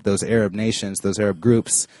Arab nations, those Arab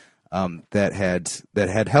groups that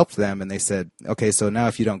had helped them, and they said, okay, so now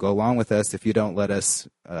if you don't go along with us, if you don't let us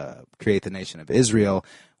create the nation of Israel,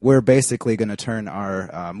 we're basically going to turn our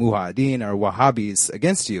Muhaddin, our Wahhabis,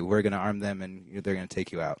 against you. We're going to arm them, and they're going to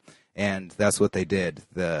take you out. And that's what they did.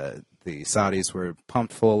 The Saudis were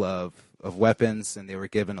pumped full of weapons, and they were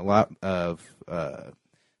given a lot of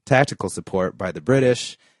tactical support by the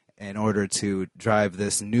British in order to drive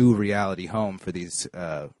this new reality home for these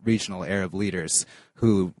regional Arab leaders,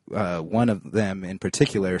 who one of them in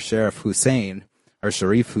particular, Sharif Hussein,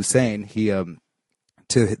 he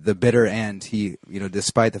to the bitter end, he,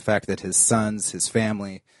 despite the fact that his sons, his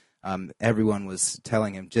family, everyone was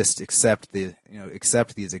telling him, just accept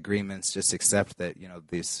accept these agreements, just accept that,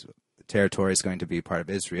 this territory is going to be part of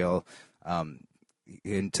Israel.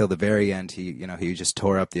 Until the very end, he just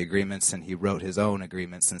tore up the agreements, and he wrote his own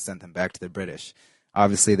agreements and sent them back to the British.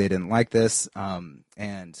 Obviously, they didn't like this,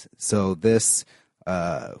 and so this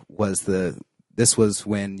was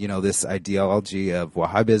when this ideology of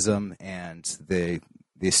Wahhabism and the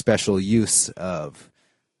special use of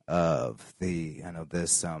the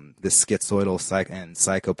this schizoidal and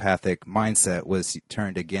psychopathic mindset was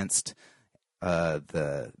turned against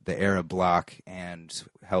the Arab bloc and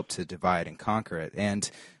helped to divide and conquer it. And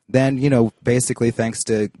then, basically thanks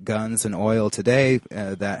to guns and oil today,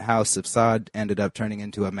 that House of Saud ended up turning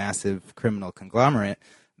into a massive criminal conglomerate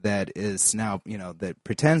that is now, that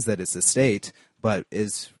pretends that it's a state, but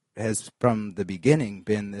has from the beginning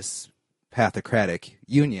been this pathocratic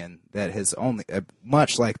union that has only,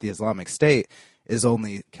 much like the Islamic State, is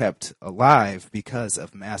only kept alive because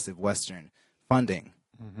of massive Western funding.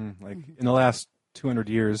 Mm-hmm. Like in the last 200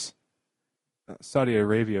 years, Saudi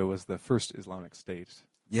Arabia was the first Islamic state.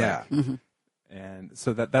 Yeah. Right? Mm-hmm. And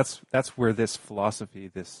so that's where this philosophy,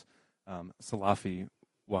 this Salafi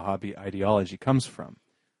Wahhabi ideology comes from.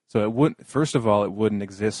 So first of all, it wouldn't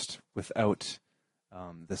exist without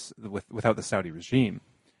without the Saudi regime.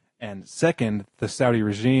 And second, the Saudi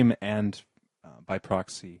regime and by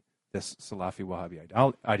proxy, this Salafi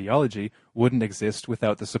Wahhabi ideology wouldn't exist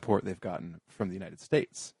without the support they've gotten from the United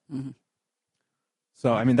States. Mm-hmm.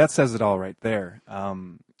 So, I mean, that says it all right there.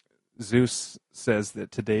 Zeus says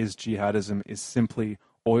that today's jihadism is simply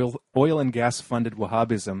oil and gas-funded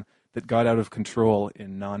Wahhabism that got out of control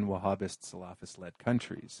in non-Wahhabist Salafist-led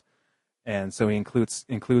countries. And so he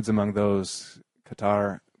includes among those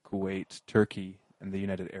Qatar, Kuwait, Turkey, and the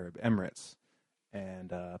United Arab Emirates,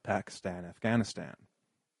 and Pakistan, Afghanistan.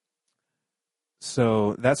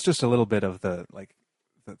 So that's just a little bit of the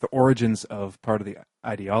origins of part of the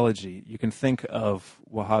ideology. You can think of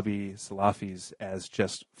Wahhabi Salafis as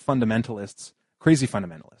just fundamentalists, crazy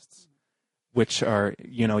fundamentalists, which are,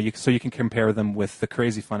 so you can compare them with the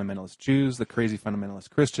crazy fundamentalist Jews, the crazy fundamentalist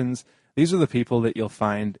Christians. These are the people that you'll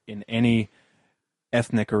find in any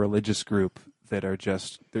ethnic or religious group that are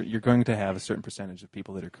you're going to have a certain percentage of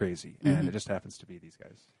people that are crazy, and it just happens to be these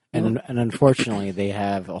guys. And unfortunately, they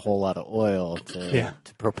have a whole lot of oil to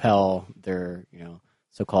propel their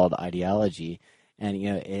so-called ideology, and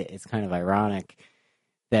it's kind of ironic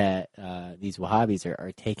that these Wahhabis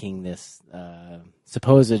are taking this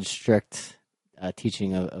supposed strict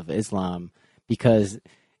teaching of Islam because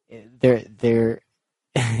they're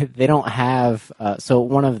they don't have so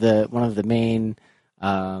one of the main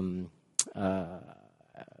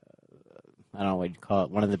I don't know what you'd call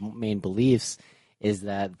it. One of the main beliefs is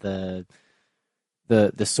that the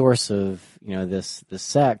source of this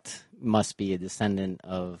sect must be a descendant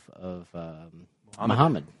of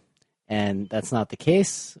Muhammad, and that's not the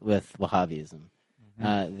case with Wahhabism.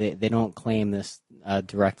 Mm-hmm. They don't claim this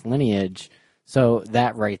direct lineage, so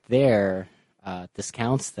that right there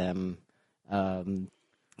discounts them, from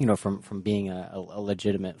being a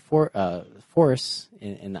legitimate force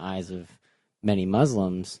in the eyes of many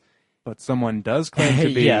Muslims. But someone does claim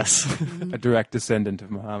to be yes. a direct descendant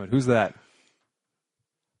of Muhammad. Who's that?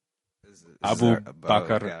 Abu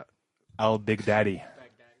Bakr al-Baghdadi.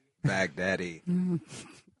 Baghdadi.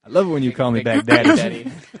 I love it when you call me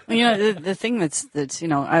Baghdadi. The thing that's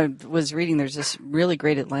I was reading. There's this really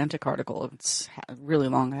great Atlantic article. It's really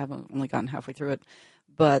long. I haven't only gotten halfway through it,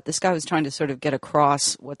 but this guy was trying to sort of get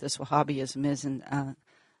across what this Wahhabism is, and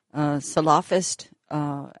Salafist.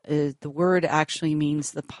 The word actually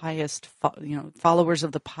means the pious, followers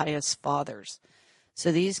of the pious fathers.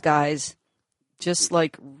 So these guys, just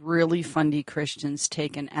like really fundy Christians,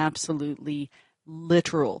 take an absolutely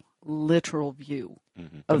literal view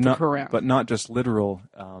of the Quran. But not just literal,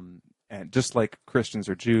 and just like Christians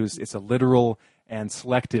or Jews, it's a literal and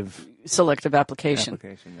selective application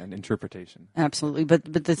and interpretation. Absolutely, but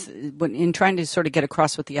when in trying to sort of get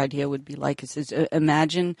across what the idea would be like, is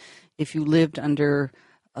imagine if you lived under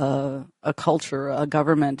a culture, a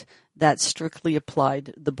government that strictly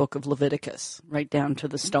applied the Book of Leviticus right down to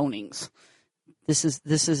the stonings. This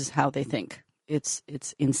is how they think. It's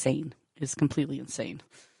insane. It's completely insane.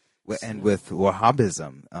 And with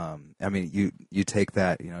Wahhabism, I mean, you take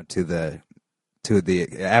that to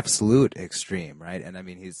the absolute extreme, right? And I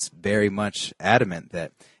mean, he's very much adamant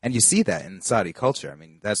that, and you see that in Saudi culture. I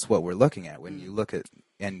mean, that's what we're looking at when you look at,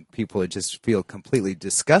 and people just feel completely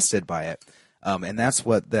disgusted by it. And that's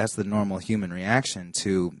the normal human reaction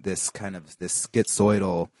to this kind of this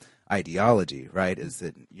schizoidal ideology, right? Is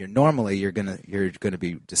that you're gonna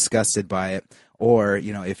be disgusted by it, or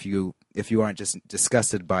if you aren't just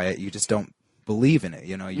disgusted by it, you just don't believe in it.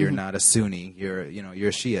 You're not a Sunni, you're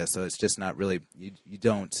a Shia, so it's just not really you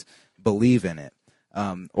don't believe in it.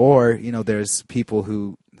 Or there's people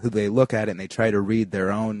who they look at it and they try to read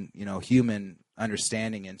their own human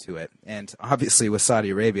understanding into it, and obviously with Saudi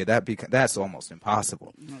Arabia that's almost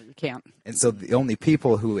impossible. No, you can't. And so the only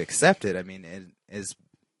people who accept it, is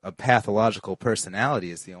a pathological personality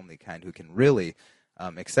is the only kind who can really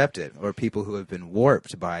accept it, or people who have been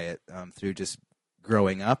warped by it through just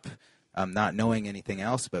growing up, not knowing anything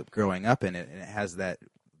else but growing up in it, and it has that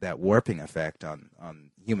warping effect on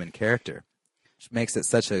human character, which makes it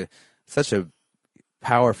such a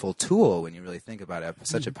powerful tool when you really think about it.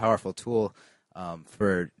 Such a powerful tool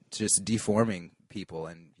for just deforming people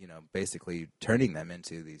and basically turning them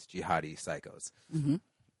into these jihadi psychos. Mm-hmm.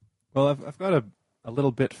 Well, I've got a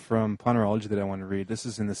little bit from Ponerology that I want to read. This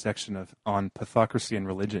is in the section on pathocracy and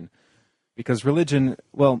religion, because religion.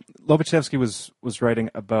 Well, Lobachevsky was writing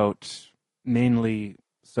about mainly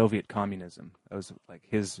Soviet communism. That was like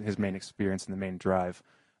his main experience and the main drive.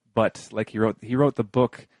 But like he wrote the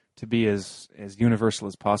book to be as universal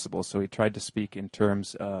as possible. So he tried to speak in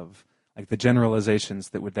terms of like the generalizations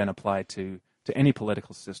that would then apply to any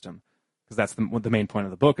political system, because that's the main point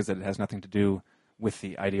of the book, is that it has nothing to do with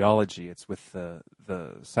the ideology. It's with the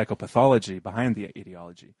psychopathology behind the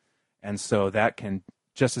ideology. And so that can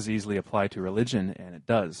just as easily apply to religion, and it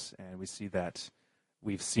does. And we see that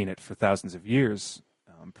we've seen it for thousands of years,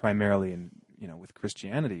 primarily in with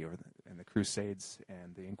Christianity and the Crusades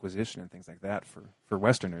and the Inquisition and things like that for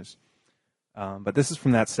Westerners. But this is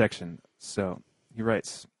from that section. So he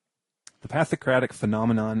writes, "The pathocratic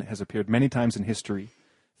phenomenon has appeared many times in history,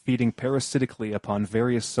 feeding parasitically upon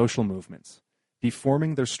various social movements,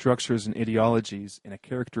 deforming their structures and ideologies in a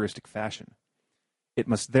characteristic fashion. It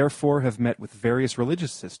must therefore have met with various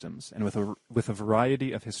religious systems and with a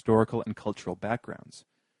variety of historical and cultural backgrounds.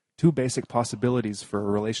 Two basic possibilities for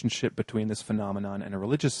a relationship between this phenomenon and a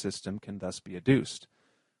religious system can thus be adduced.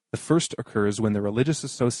 The first occurs when the religious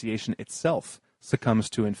association itself succumbs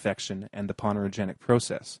to infection and the ponerogenic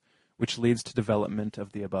process, which leads to development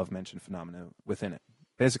of the above-mentioned phenomena within it."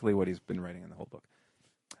 Basically what he's been writing in the whole book.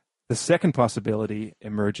 "The second possibility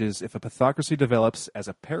emerges if a pathocracy develops as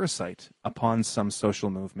a parasite upon some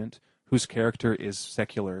social movement whose character is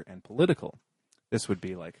secular and political." This would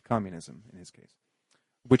be like communism in his case,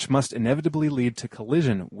 "which must inevitably lead to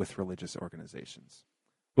collision with religious organizations."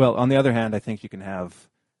 Well, on the other hand, I think you can have,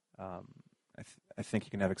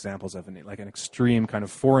 examples of an extreme kind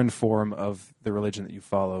of foreign form of the religion that you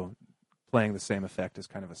follow playing the same effect as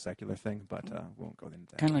kind of a secular thing, but we won't go into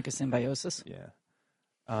that. Kind of like a symbiosis. Yeah.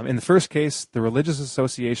 In the first case, the religious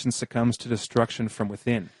association succumbs to destruction from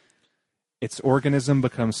within. Its organism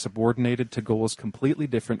becomes subordinated to goals completely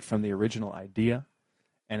different from the original idea,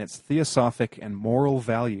 and its theosophic and moral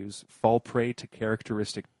values fall prey to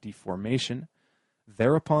characteristic deformation,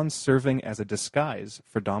 thereupon serving as a disguise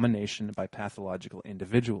for domination by pathological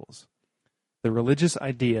individuals. The religious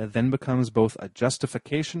idea then becomes both a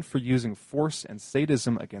justification for using force and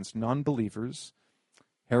sadism against non-believers,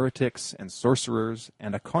 heretics and sorcerers,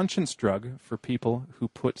 and a conscience drug for people who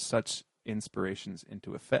put such inspirations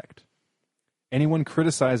into effect. Anyone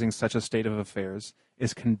criticizing such a state of affairs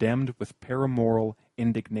is condemned with paramoral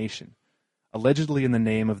indignation, allegedly in the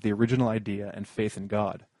name of the original idea and faith in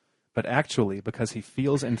God, but actually because he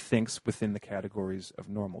feels and thinks within the categories of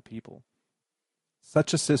normal people.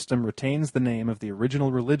 Such a system retains the name of the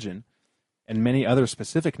original religion and many other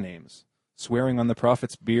specific names, swearing on the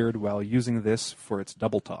prophet's beard while using this for its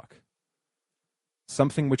double talk.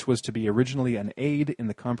 Something which was to be originally an aid in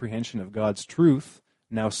the comprehension of God's truth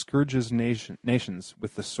now scourges nations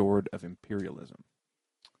with the sword of imperialism."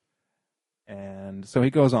 And so he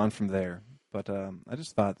goes on from there, but I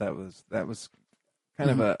just thought that was kind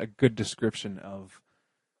of a good description of,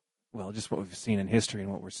 well, just what we've seen in history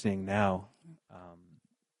and what we're seeing now.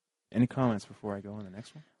 Any comments before I go on the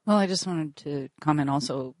next one? Well, I just wanted to comment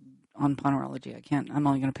also on Ponerology. I'm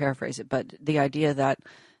only going to paraphrase it, but the idea that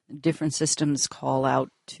different systems call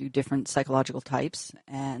out to different psychological types,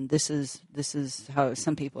 and this is how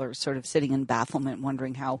some people are sort of sitting in bafflement,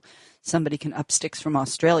 wondering how somebody can up sticks from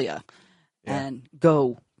Australia and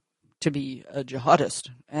go to be a jihadist.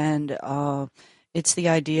 And it's the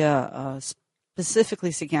idea,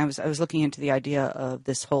 specifically speaking, I was looking into the idea of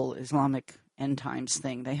this whole Islamic end times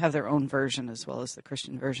thing. They have their own version as well as the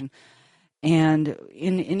Christian version. And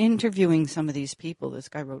in interviewing some of these people, this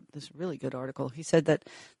guy wrote this really good article. He said that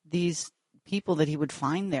these people that he would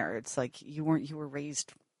find there, it's like you were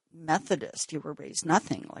raised Methodist. You were raised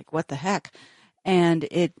nothing. Like, what the heck? And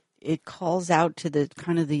it calls out to the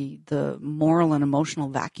kind of the moral and emotional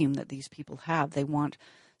vacuum that these people have. They want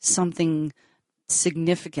something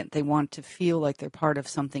significant. They want to feel like they're part of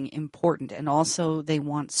something important, and also they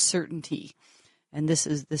want certainty. And this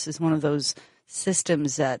is one of those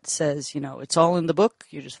systems that says, it's all in the book.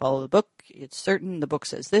 You just follow the book. It's certain. The book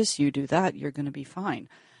says this. You do that. You're going to be fine.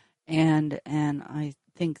 And I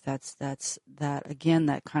think that's that again,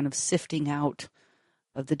 that kind of sifting out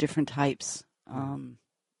of the different types. And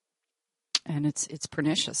it's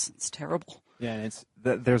pernicious. It's terrible. Yeah, and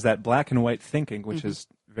there's that black and white thinking, which is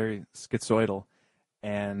very schizoidal,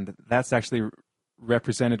 and that's actually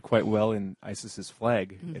represented quite well in ISIS's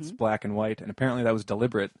flag. It's black and white, and apparently that was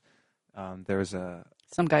deliberate. There's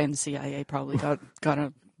some guy in the CIA probably got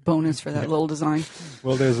a bonus for that little design.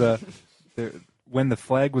 Well, when the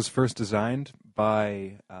flag was first designed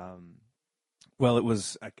by, it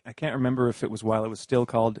was I can't remember if it was while it was still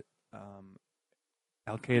called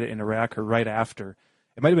Al-Qaeda in Iraq or right after.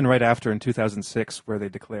 It might have been right after in 2006 where they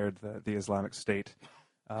declared the Islamic State.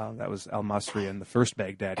 That was al-Masri and the first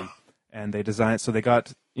Baghdadi. And they designed, so they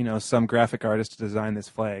got, some graphic artist to design this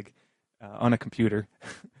flag on a computer,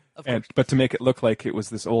 but to make it look like it was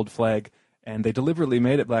this old flag. And they deliberately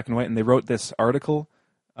made it black and white, and they wrote this article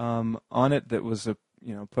on it that was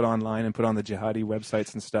put online and put on the jihadi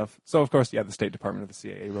websites and stuff. So, of course, the State Department of the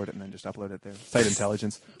CIA wrote it and then just uploaded it there, site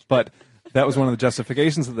intelligence. But that was one of the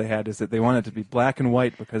justifications that they had, is that they wanted it to be black and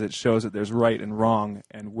white because it shows that there's right and wrong,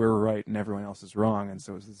 and we're right and everyone else is wrong. And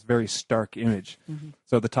so it's this very stark image.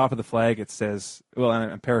 So at the top of the flag it says, well,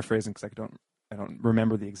 and I'm paraphrasing because I don't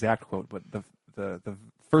remember the exact quote, but the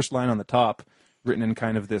first line on the top, written in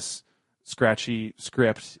kind of this scratchy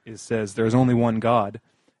script, says, "There's only one God,"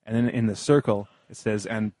 and then in the circle it says,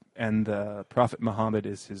 and the Prophet Muhammad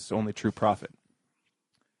is his only true prophet.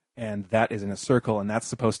 And that is in a circle, and that's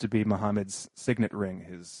supposed to be Muhammad's signet ring,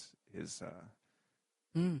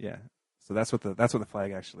 yeah. So that's what the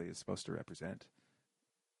flag actually is supposed to represent.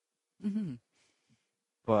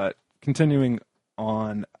 But continuing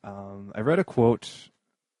on, I read a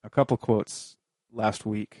couple quotes last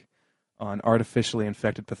week on artificially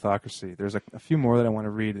infected pathocracy. There's a few more that I want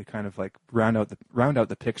to read to kind of like round out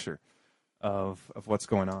the picture of what's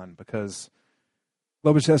going on, because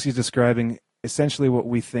Lobachevsky is describing essentially what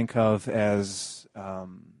we think of as,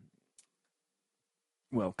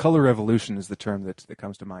 color revolution is the term that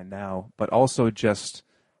comes to mind now, but also just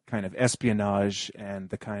kind of espionage and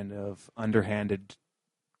the kind of underhanded,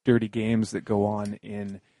 dirty games that go on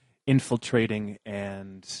in infiltrating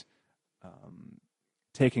and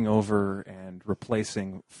taking over and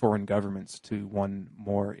replacing foreign governments to one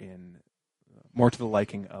more to the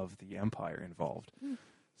liking of the empire involved.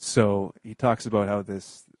 So he talks about how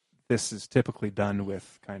this is typically done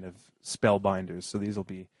with kind of spellbinders. So these will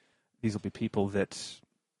be people that,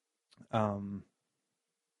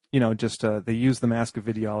 they use the mask of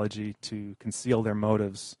ideology to conceal their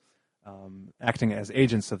motives, acting as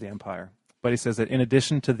agents of the empire. But he says that in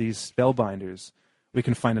addition to these spellbinders, we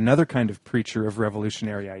can find another kind of preacher of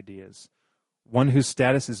revolutionary ideas, one whose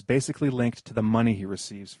status is basically linked to the money he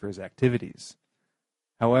receives for his activities.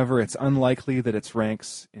 However, it's unlikely that its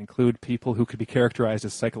ranks include people who could be characterized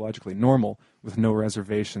as psychologically normal with no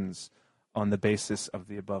reservations on the basis of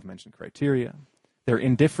the above-mentioned criteria. Their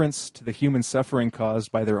indifference to the human suffering caused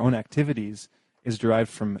by their own activities is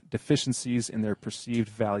derived from deficiencies in their perceived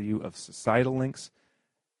value of societal links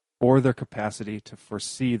or their capacity to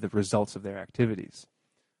foresee the results of their activities.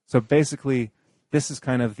 So basically, this is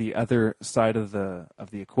kind of the other side of the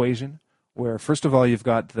equation, where first of all you've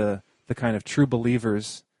got the kind of true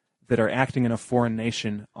believers that are acting in a foreign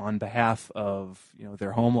nation on behalf of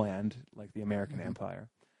their homeland, like the American Empire.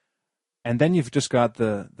 And then you've just got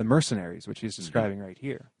the mercenaries, which he's describing right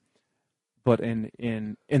here. But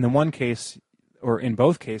in the one case, or in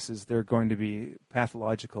both cases, they're going to be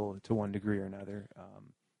pathological to one degree or another.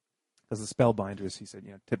 Because the spellbinders, he said,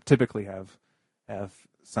 typically have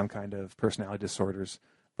some kind of personality disorders,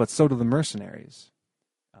 but so do the mercenaries,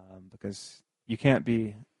 because you can't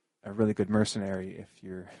be a really good mercenary if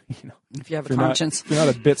you're, if you have a conscience, if you're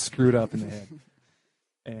not a bit screwed up in the head.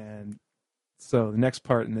 And so the next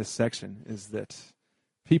part in this section is that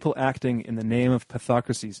people acting in the name of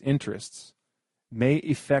pathocracy's interests may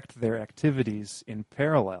effect their activities in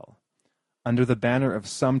parallel under the banner of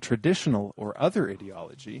some traditional or other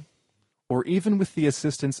ideology, or even with the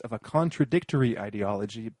assistance of a contradictory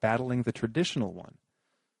ideology battling the traditional one.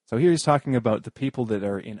 So here he's talking about the people that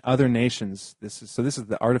are in other nations. This is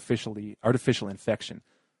the artificial infection.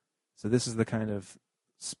 So this is the kind of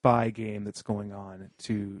spy game that's going on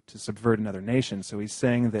to subvert another nation. So he's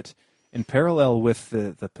saying that in parallel with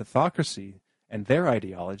the pathocracy and their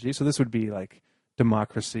ideology, so this would be like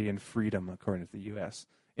democracy and freedom according to the U.S.,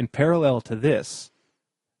 in parallel to this,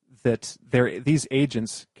 that these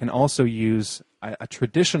agents can also use a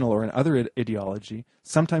traditional or another ideology,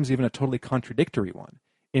 sometimes even a totally contradictory one,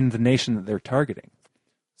 in the nation that they're targeting.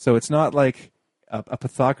 So it's not like a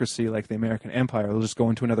pathocracy like the American Empire. They'll just go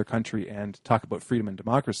into another country and talk about freedom and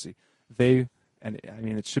democracy. It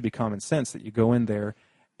should be common sense that you go in there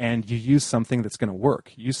and you use something that's going to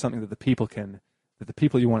work. Use something that the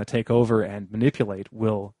people you want to take over and manipulate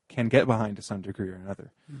can get behind to some degree or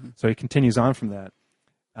another. Mm-hmm. So he continues on from that.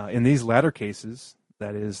 In these latter cases,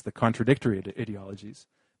 that is, the contradictory ideologies,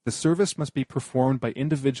 the service must be performed by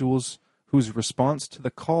individuals whose response to the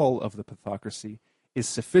call of the pathocracy is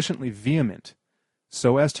sufficiently vehement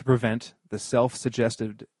so as to prevent the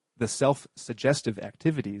self-suggestive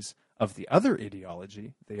activities of the other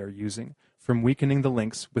ideology they are using from weakening the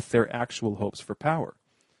links with their actual hopes for power.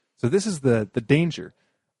 So this is the danger.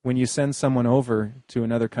 When you send someone over to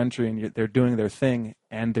another country and they're doing their thing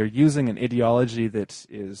and they're using an ideology that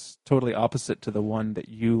is totally opposite to the one that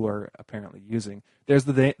you are apparently using, there's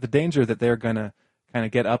the danger that they're going to kind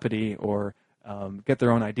of get uppity or get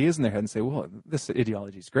their own ideas in their head and say, well, this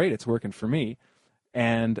ideology is great, it's working for me,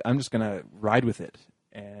 and I'm just going to ride with it.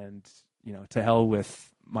 And, to hell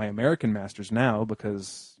with my American masters now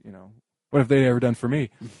because, what have they ever done for me?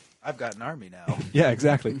 I've got an army now. Yeah,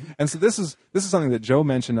 exactly. And so this is something that Joe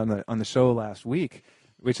mentioned on the show last week,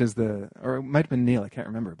 which is or it might have been Neil, I can't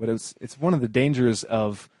remember, but it's one of the dangers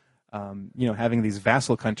of having these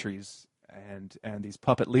vassal countries and these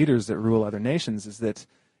puppet leaders that rule other nations is that,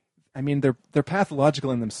 they're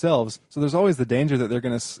pathological in themselves. So there's always the danger that they're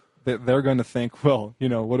going to think, well,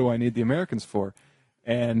 what do I need the Americans for?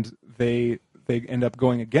 And they end up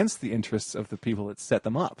going against the interests of the people that set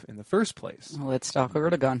them up in the first place. Well, let's talk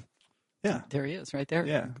Erdogan. Yeah, there he is, right there.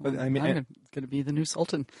 Yeah, but I'm going to be the new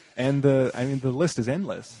sultan. And the list is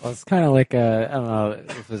endless. Well, it's kind of like I don't know.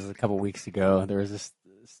 It was a couple weeks ago. There was this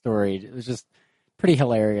story. It was just pretty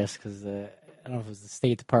hilarious because I don't know if it was the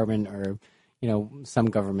State Department or some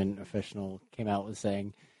government official came out with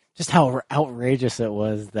saying just how outrageous it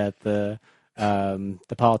was that the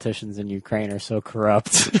politicians in Ukraine are so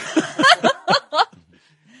corrupt.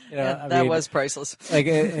 That was priceless.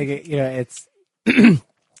 It's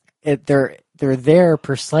they're there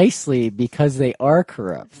precisely because they are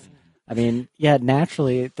corrupt.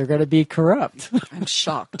 Naturally they're going to be corrupt. I'm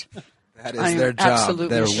shocked. That is their job.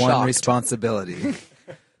 Their one responsibility.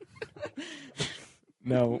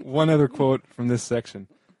 Now, one other quote from this section.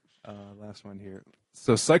 Last one here.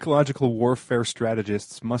 So psychological warfare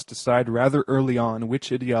strategists must decide rather early on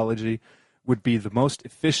which ideology would be the most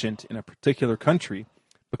efficient in a particular country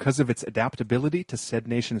because of its adaptability to said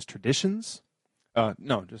nation's traditions. I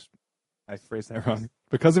phrased that wrong.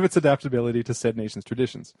 Because of its adaptability to said nation's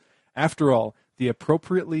traditions. After all, the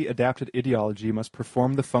appropriately adapted ideology must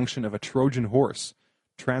perform the function of a Trojan horse,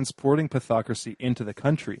 transporting pathocracy into the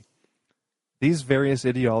country. These various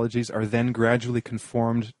ideologies are then gradually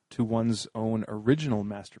conformed to one's own original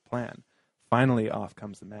master plan. Finally, off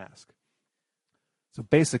comes the mask. So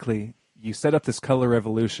basically, you set up this color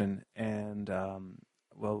revolution, and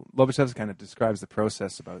Lobachevsky kind of describes the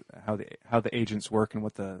process about how the agents work and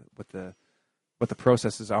what the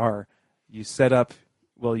processes are. You set up,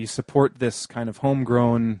 you support this kind of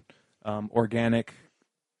homegrown, organic,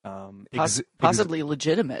 possibly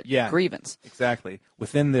legitimate grievance. Exactly.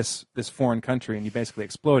 Within this foreign country, and you basically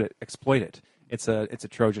exploit it. It's a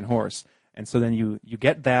Trojan horse. And so then you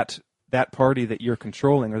get that party that you're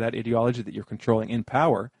controlling or that ideology that you're controlling in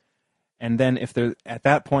power. And then if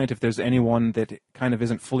there's anyone that kind of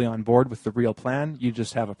isn't fully on board with the real plan, you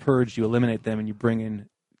just have a purge, you eliminate them, and you bring in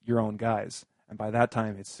your own guys. And by that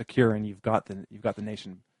time, it's secure, and you've got the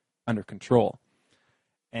nation under control.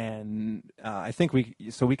 And I think we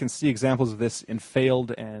can see examples of this in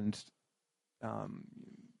failed and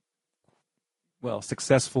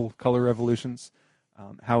successful color revolutions,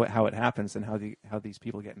 how it happens and how these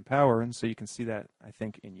people get in power. And so you can see that, I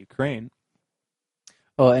think, in Ukraine.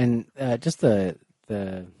 Oh, and just the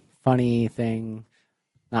funny thing,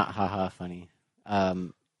 not funny,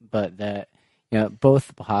 but that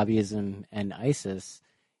both Wahhabism and ISIS,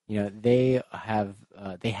 they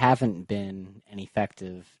haven't been an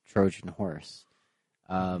effective Trojan horse.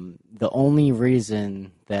 The only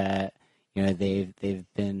reason that they've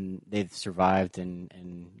survived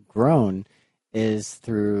and grown is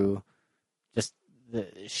through just the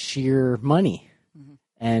sheer money. Mm-hmm.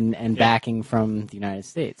 and backing from the United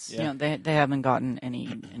States. You know, they haven't gotten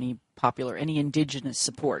any popular, any indigenous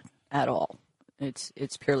support at all.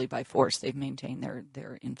 It's purely by force. They've maintained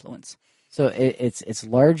their influence. So it's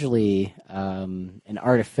largely an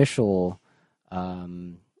artificial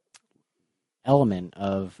element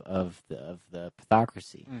of the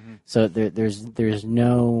pathocracy. Mm-hmm. So there's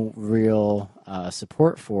no real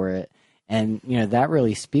support for it, and that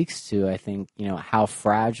really speaks to, I think, how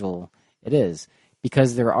fragile it is,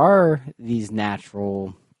 because there are these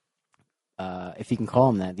natural, if you can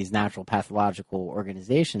call them that, these natural pathological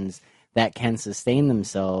organizations that can sustain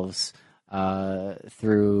themselves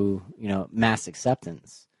through mass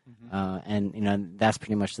acceptance, and that's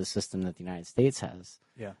pretty much the system that the United States has.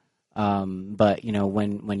 Yeah. But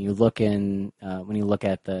when you look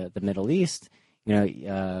at the Middle East,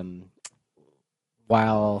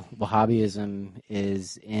 while Wahhabism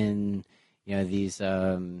is in these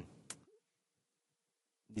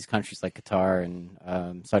countries like Qatar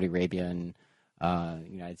and Saudi Arabia and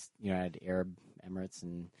United Arab Emirates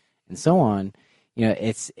and so on,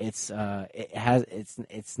 it's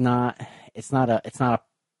not a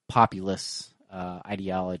populist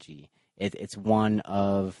ideology. It's one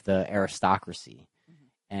of the aristocracy,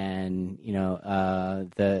 and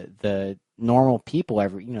the normal people,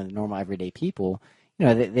 the normal everyday people,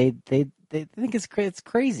 they think it's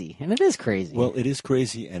crazy, and it is crazy. Well, it is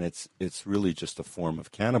crazy, and it's really just a form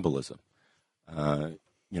of cannibalism.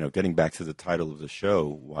 Getting back to the title of the show,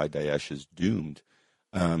 Why Daesh is Doomed.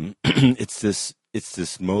 It's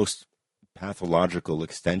this most pathological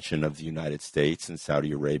extension of the United States and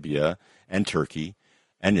Saudi Arabia and Turkey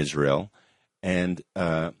and Israel, and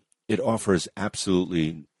it offers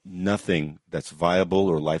absolutely nothing that's viable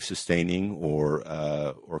or life-sustaining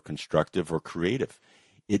or constructive or creative.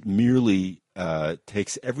 It merely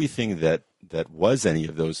takes everything that was any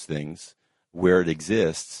of those things where it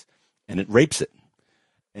exists, and it rapes it,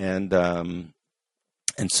 and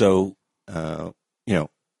so.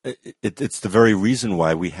 It's the very reason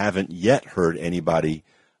why we haven't yet heard anybody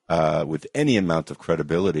with any amount of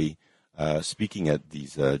credibility speaking at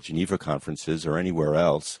these Geneva conferences or anywhere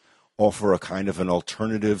else offer a kind of an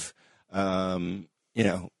alternative,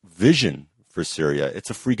 vision for Syria. It's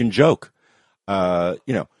a freaking joke.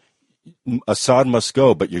 Assad must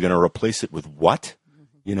go, but you're going to replace it with what?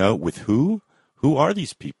 With who? Who are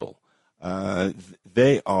these people?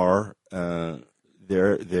 They are.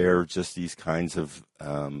 They're just these kinds of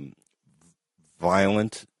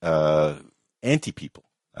violent anti-people.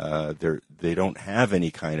 They don't have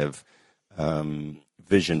any kind of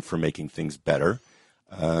vision for making things better.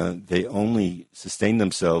 They only sustain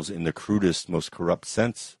themselves in the crudest, most corrupt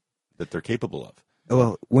sense that they're capable of.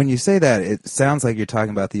 Well, when you say that, it sounds like you're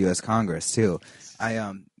talking about the U.S. Congress too.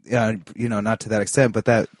 Not to that extent, but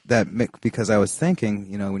that because I was thinking,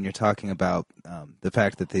 when you're talking about the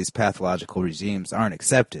fact that these pathological regimes aren't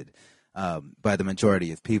accepted by the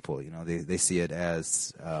majority of people, they see it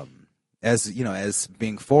as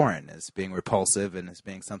being foreign, as being repulsive, and as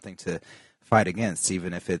being something to fight against,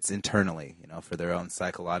 even if it's internally, for their own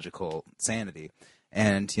psychological sanity.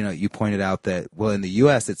 And you pointed out that, well, in the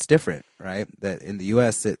U.S. it's different, right? That in the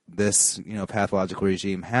U.S. this pathological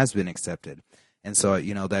regime has been accepted. And so,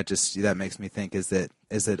 that makes me think, is it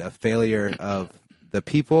a failure of the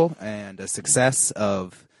people and a success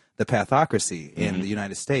of the pathocracy in the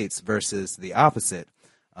United States versus the opposite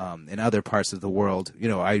in other parts of the world?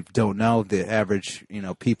 I don't know the average,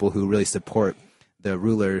 people who really support their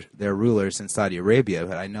rulers in Saudi Arabia,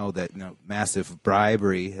 but I know that, massive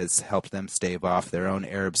bribery has helped them stave off their own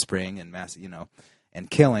Arab Spring and and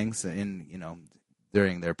killings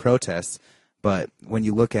during their protests. But when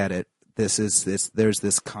you look at it, there's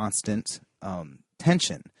this constant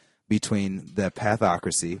tension between the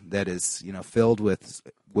pathocracy that is filled with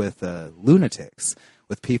lunatics,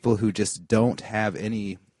 with people who just don't have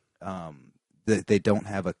any they don't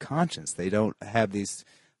have a conscience. They don't have these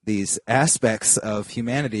aspects of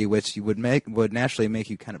humanity which would naturally make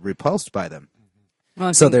you kind of repulsed by them.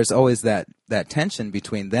 Well, so there's always that tension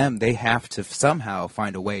between them. They have to somehow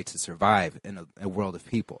find a way to survive in a world of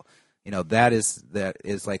people. That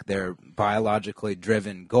is like their biologically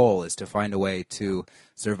driven goal, is to find a way to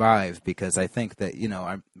survive. Because I think that,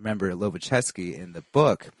 I remember Lobachevsky in the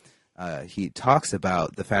book, he talks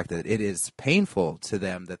about the fact that it is painful to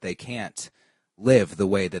them that they can't live the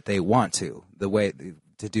way that they want to, the way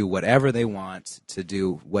to do whatever they want, to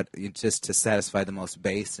do just to satisfy the most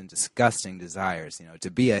base and disgusting desires, to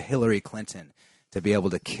be a Hillary Clinton, to be able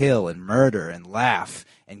to kill and murder and laugh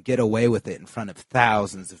and get away with it in front of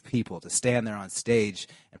thousands of people, to stand there on stage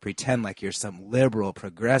and pretend like you're some liberal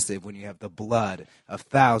progressive when you have the blood of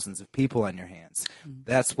thousands of people on your hands.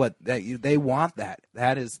 That's what they want.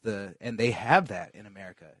 That is and they have that in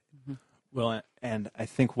America. Well, and I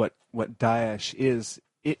think what Daesh is,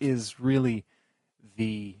 it is really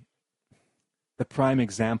the prime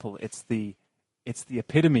example. It's the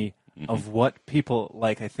epitome of what people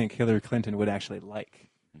like, I think, Hillary Clinton would actually like.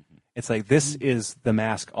 It's like, this is the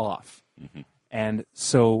mask off. And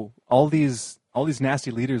so all these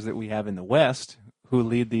nasty leaders that we have in the West who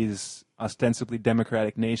lead these ostensibly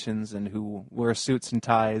democratic nations and who wear suits and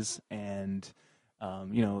ties and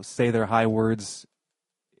say their high words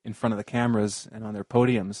in front of the cameras and on their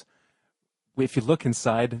podiums, if you look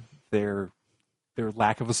inside their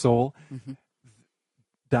lack of a soul,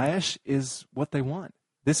 Daesh is what they want.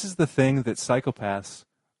 This is the thing that psychopaths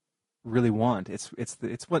really want. It's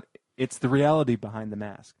the reality behind the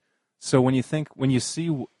mask. So when you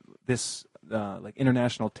see this like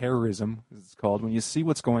international terrorism, as it's called, when you see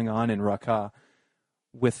what's going on in Raqqa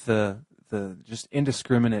with the just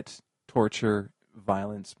indiscriminate torture,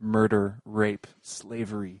 violence, murder, rape,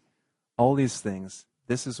 slavery, all these things,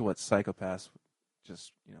 this is what psychopaths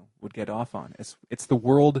just would get off on. It's the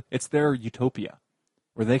world. It's their utopia,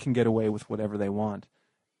 where they can get away with whatever they want,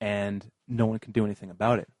 and no one can do anything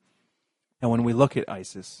about it. And when we look at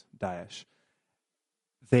ISIS, Daesh,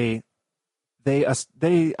 they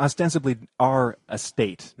ostensibly are a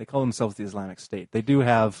state. They call themselves the Islamic State. They do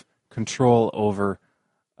have control over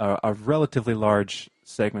a relatively large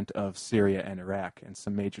segment of Syria and Iraq and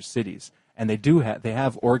some major cities, and they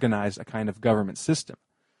have organized a kind of government system.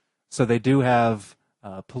 So they do have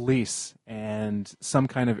police and some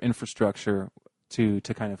kind of infrastructure to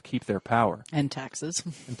kind of keep their power. And taxes.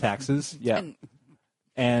 And taxes, yeah.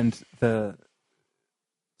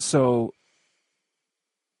 So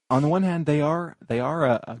on the one hand, they are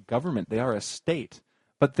a government, they are a state,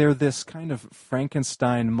 but they're this kind of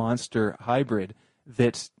Frankenstein monster hybrid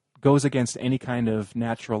that goes against any kind of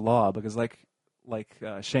natural law, because like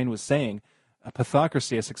Shane was saying, a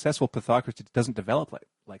successful pathocracy doesn't develop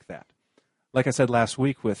like that. Like I said last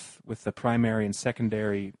week with the primary and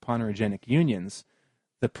secondary ponerogenic unions,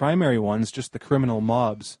 the primary ones, just the criminal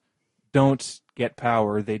mobs, don't get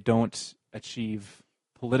power. They don't achieve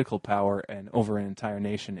political power and over an entire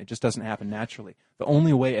nation. It just doesn't happen naturally. The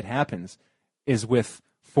only way it happens is with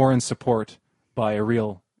foreign support by a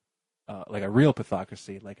real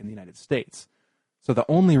pathocracy, like in the United States. So the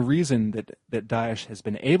only reason that Daesh has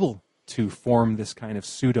been able to form this kind of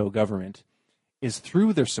pseudo-government is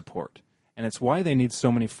through their support. And it's why they need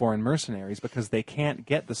so many foreign mercenaries, because they can't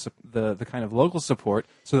get the kind of local support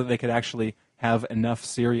so that they could actually have enough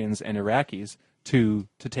Syrians and Iraqis to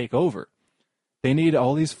take over. They need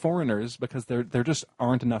all these foreigners because there just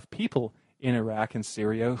aren't enough people in Iraq and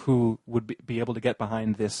Syria who would be able to get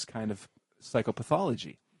behind this kind of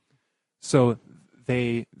psychopathology. So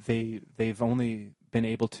they've only been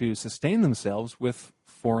able to sustain themselves with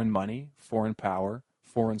foreign money, foreign power,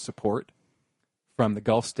 foreign support from the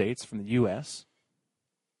Gulf states, from the U.S.,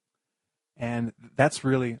 and that's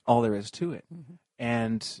really all there is to it.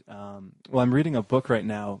 And I'm reading a book right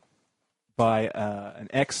now by an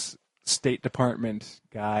ex-State Department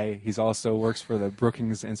guy. He's also works for the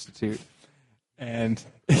Brookings Institute. And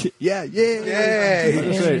yeah.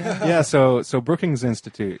 That's right. Yeah, so Brookings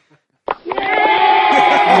Institute.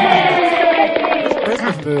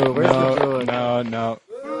 Christmas boo. Where's the boo? No.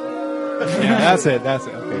 Yeah, that's it.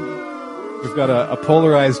 Okay. We've got a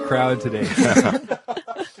polarized crowd today.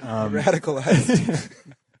 Radicalized.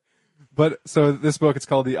 But so this book, it's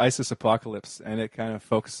called The ISIS Apocalypse, and it kind of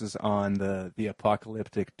focuses on the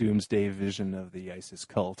apocalyptic doomsday vision of the ISIS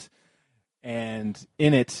cult. And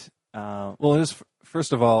in it,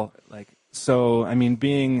 first of all,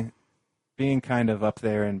 being kind of up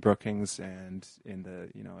there in Brookings and in the,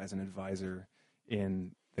 as an advisor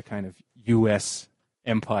in the kind of U.S.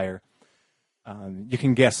 empire, you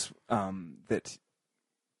can guess that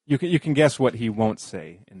you can guess what he won't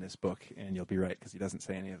say in this book, and you'll be right because he doesn't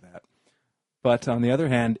say any of that. But on the other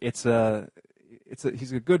hand, he's a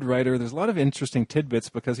good writer. There's a lot of interesting tidbits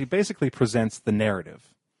because he basically presents the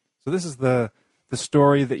narrative. So this is the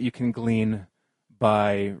story that you can glean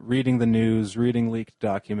by reading the news, reading leaked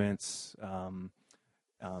documents,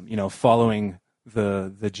 following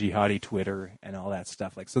the jihadi Twitter and all that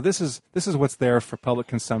stuff. So this is what's there for public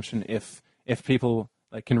consumption if people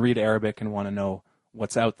can read Arabic and want to know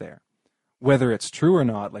what's out there. Whether it's true or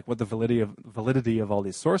not, what the validity of all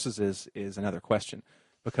these sources is another question.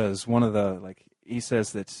 Because one of he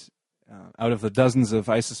says that out of the dozens of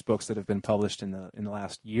ISIS books that have been published in the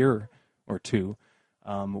last year or two,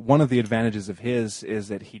 one of the advantages of his is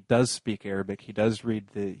that he does speak Arabic. He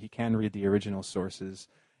can read the original sources,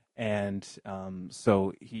 and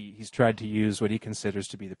so he's tried to use what he considers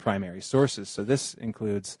to be the primary sources. So this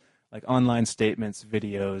includes like online statements,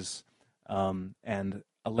 videos, and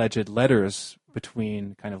alleged letters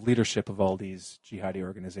between kind of leadership of all these jihadi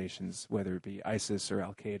organizations, whether it be ISIS or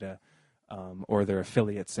Al-Qaeda, or their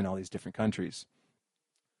affiliates in all these different countries.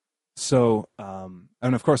 So,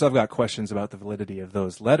 and of course, I've got questions about the validity of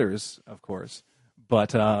those letters, of course,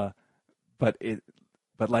 but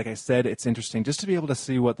like I said, it's interesting just to be able to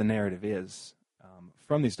see what the narrative is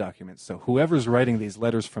from these documents. So whoever's writing these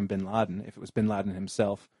letters from bin Laden, if it was bin Laden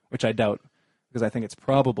himself, which I doubt, because I think it's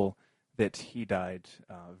probable that he died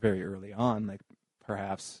very early on, like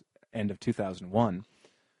perhaps end of 2001.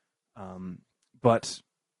 But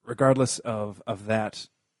regardless of that,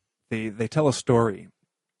 they tell a story,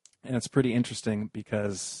 and it's pretty interesting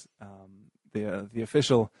because the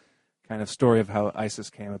official kind of story of how ISIS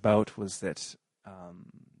came about was that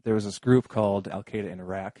there was this group called Al-Qaeda in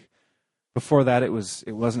Iraq. Before that, it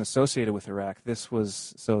wasn't associated with Iraq. This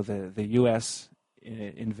was so the U.S.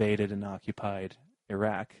 invaded and occupied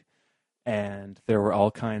Iraq, and there were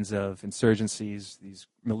all kinds of insurgencies, these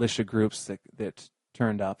militia groups that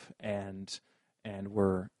turned up and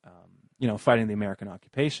were fighting the American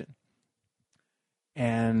occupation.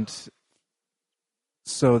 And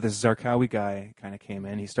so this Zarqawi guy kind of came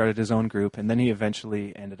in. He started his own group, and then he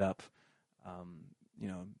eventually ended up,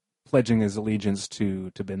 pledging his allegiance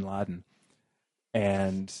to bin Laden.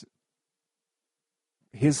 And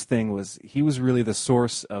his thing was he was really the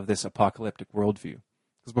source of this apocalyptic worldview.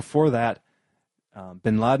 Because before that,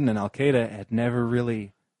 bin Laden and Al-Qaeda had never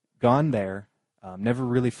really gone there, never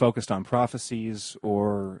really focused on prophecies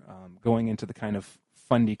or going into the kind of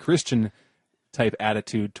fundy Christian type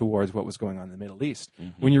attitude towards what was going on in the Middle East.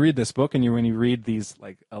 Mm-hmm. When you read this book and when you read these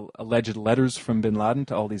like alleged letters from bin Laden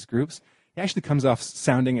to all these groups, he actually comes off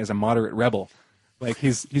sounding as a moderate rebel. Like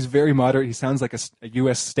he's very moderate. He sounds like a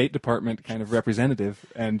U.S. State Department kind of representative.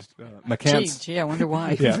 And McCants, gee, I wonder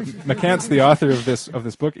why. Yeah, McCants, the author of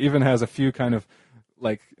this book, even has a few kind of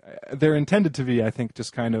like they're intended to be, I think,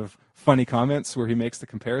 just kind of funny comments where he makes the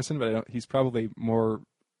comparison. But he's probably more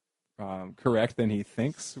correct than he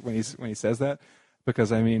thinks when he says that,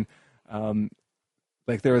 because I mean,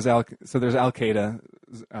 like there's Al-Qaeda,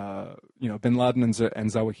 bin Laden and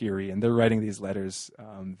Zawahiri, and they're writing these letters.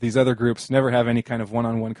 These other groups never have any kind of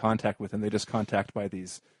one-on-one contact with them; they just contact by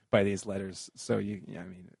these letters. So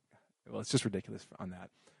it's just ridiculous on that.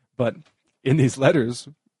 But in these letters,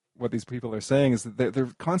 what these people are saying is that they're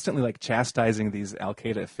constantly like chastising these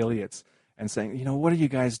Al-Qaeda affiliates and saying, what are you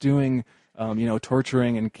guys doing?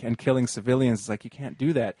 Torturing and killing civilians. It's like, you can't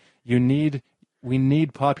do that. We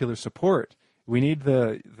need popular support. We need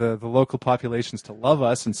the local populations to love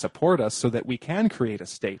us and support us so that we can create a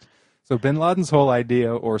state. So bin Laden's whole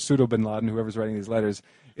idea, or pseudo bin Laden, whoever's writing these letters,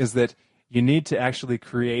 is that you need to actually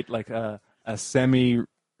create like a semi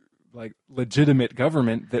like legitimate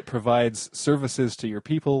government that provides services to your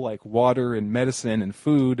people like water and medicine and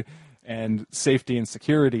food and safety and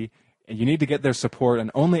security. And you need to get their support,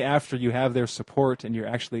 and only after you have their support and you're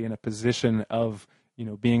actually in a position of,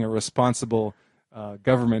 being a responsible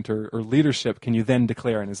government or leadership, can you then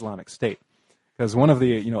declare an Islamic State. Because one of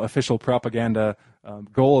the official propaganda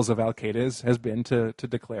goals of Al-Qaeda has been to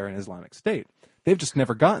declare an Islamic State. They've just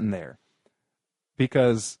never gotten there,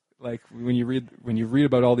 because like when you read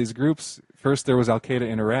about all these groups, first there was Al-Qaeda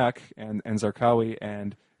in Iraq and Zarqawi,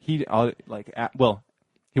 and he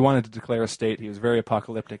wanted to declare a state. He was very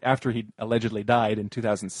apocalyptic. After he allegedly died in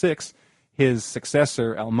 2006, his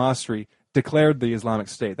successor, al-Masri, declared the Islamic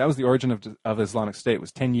State. That was the origin of the Islamic State. It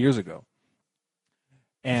was 10 years ago.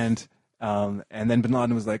 And then bin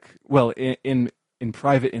Laden was like, well, in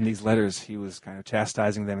private, in these letters, he was kind of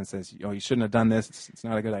chastising them and says, you shouldn't have done this. It's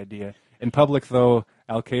not a good idea. In public, though,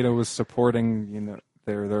 Al-Qaeda was supporting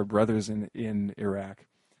their brothers in Iraq.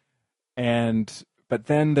 But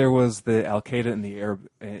then there was the Al-Qaeda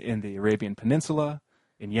in the Arabian Peninsula,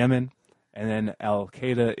 in Yemen, and then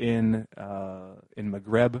Al-Qaeda in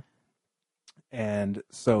Maghreb. And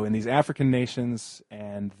so in these African nations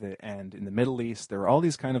and in the Middle East, there were all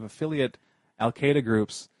these kind of affiliate Al-Qaeda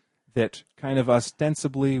groups that kind of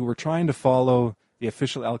ostensibly were trying to follow the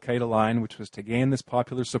official Al-Qaeda line, which was to gain this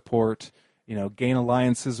popular support, gain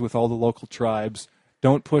alliances with all the local tribes,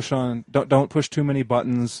 don't push too many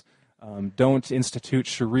buttons. Don't institute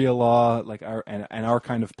Sharia law and our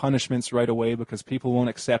kind of punishments right away because people won't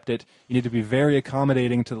accept it. You need to be very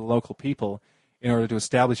accommodating to the local people in order to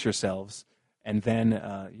establish yourselves. and then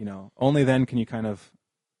only then can you kind of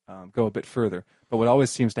go a bit further. But what always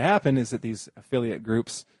seems to happen is that these affiliate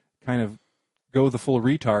groups kind of go the full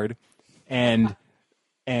retard, and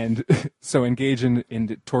so engage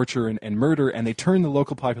in torture and murder, and they turn the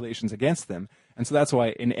local populations against them. And so that's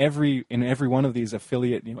why in every one of these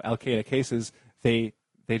affiliate Al Qaeda cases, they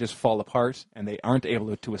just fall apart and they aren't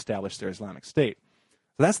able to establish their Islamic State.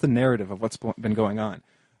 So that's the narrative of what's been going on.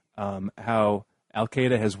 How Al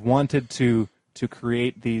Qaeda has wanted to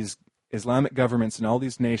create these Islamic governments in all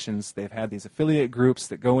these nations. They've had these affiliate groups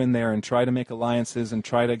that go in there and try to make alliances and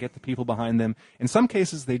try to get the people behind them. In some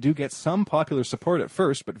cases, they do get some popular support at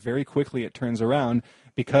first, but very quickly it turns around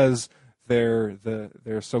because their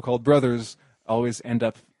so-called brothers always end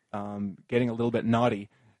up getting a little bit naughty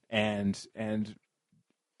and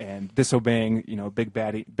disobeying, Big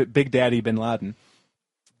Daddy Bin Laden,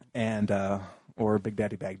 and or Big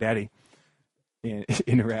Daddy Baghdadi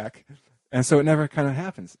in Iraq. And so it never kind of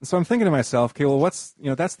happens. So I'm thinking to myself, okay, well,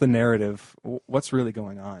 that's the narrative. What's really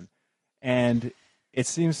going on? And it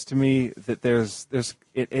seems to me that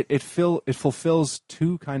it fulfills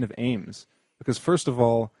two kind of aims. Because first of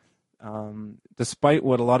all, despite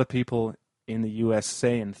what a lot of people in the U.S.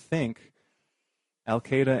 say and think, Al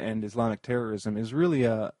Qaeda and Islamic terrorism is really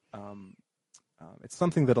it's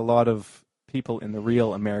something that a lot of people in the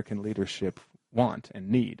real American leadership want and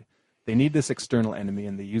need. They need this external enemy,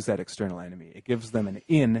 and they use that external enemy. It gives them an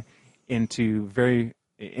in into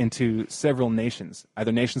several nations,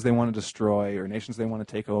 either nations they want to destroy or nations they want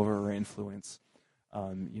to take over or influence.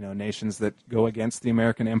 Nations that go against the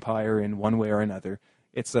American empire in one way or another.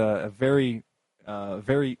 It's a very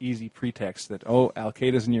easy pretext that, Al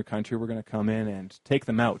Qaeda's in your country, we're going to come in and take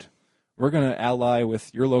them out. We're going to ally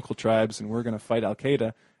with your local tribes, and we're going to fight Al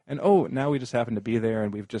Qaeda. And now we just happen to be there,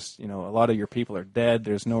 and we've just, a lot of your people are dead.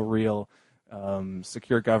 There's no real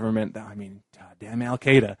secure government. I mean, damn Al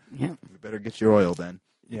Qaeda. Yeah. We better get your oil then.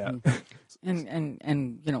 Yeah.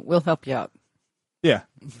 And we'll help you out. Yeah.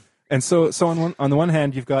 And so on the one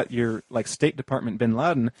hand, you've got your State Department Bin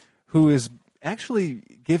Laden, who is actually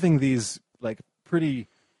giving these pretty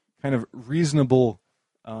kind of reasonable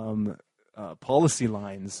policy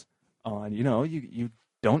lines on, you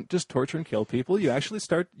don't just torture and kill people. You actually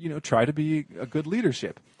start, try to be a good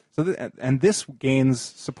leadership. So and this gains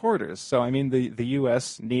supporters. So, I mean, the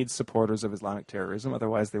U.S. needs supporters of Islamic terrorism.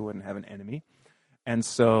 Otherwise, they wouldn't have an enemy. And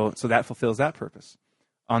so that fulfills that purpose.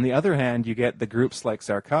 On the other hand, you get the groups like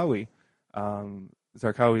Zarqawi.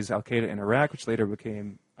 Zarqawi's Al-Qaeda in Iraq, which later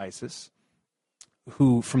became ISIS,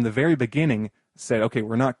 who from the very beginning said, okay,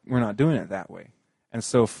 we're not doing it that way. And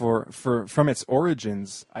so from its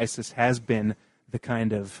origins, ISIS has been the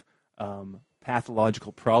kind of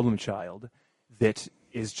pathological problem child that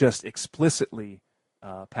is just explicitly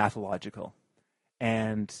pathological.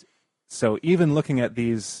 And so even looking at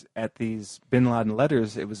these Bin Laden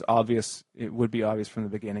letters, it would be obvious from the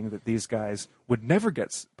beginning that these guys would never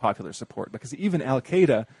get popular support, because even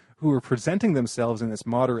Al-Qaeda, who were presenting themselves in this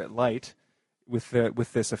moderate light with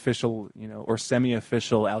this official, or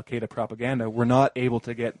semi-official Al-Qaeda propaganda, were not able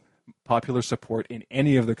to get popular support in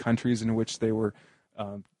any of the countries in which they were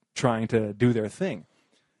trying to do their thing.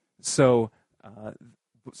 So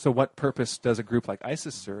what purpose does a group like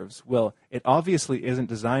ISIS serves? Well, it obviously isn't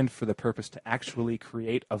designed for the purpose to actually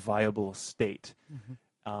create a viable state.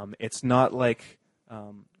 Mm-hmm. It's not like,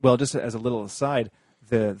 just as a little aside,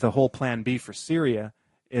 the whole plan B for Syria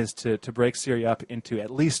is to break Syria up into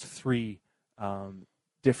at least three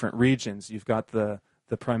different regions. You've got the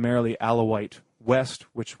primarily Alawite West,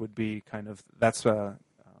 which would be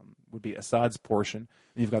would be Assad's portion.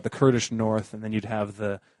 And you've got the Kurdish North, and then you'd have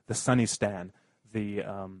the Sunnistan.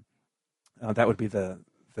 That would be the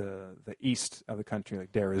east of the country,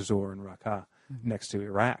 like Deir ez-Zor and Raqqa, next to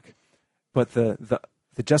Iraq. But the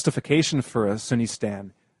justification for a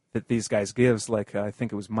Sunnistan that these guys gives, I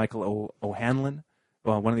think it was Michael O'Hanlon,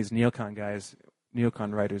 one of these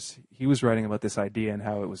neocon writers, he was writing about this idea and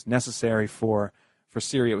how it was necessary for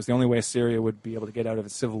Syria. It was the only way Syria would be able to get out of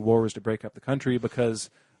its civil war was to break up the country, because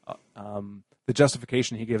the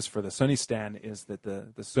justification he gives for the Sunnistan is that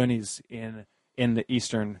the Sunnis in the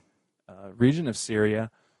eastern region of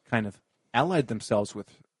Syria kind of allied themselves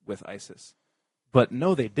with ISIS. But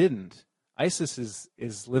no, they didn't. ISIS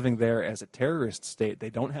is living there as a terrorist state. They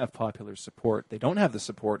don't have popular support. They don't have the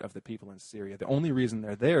support of the people in Syria. The only reason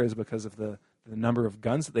they're there is because of the number of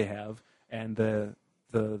guns that they have and the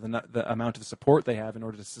amount of support they have in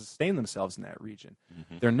order to sustain themselves in that region.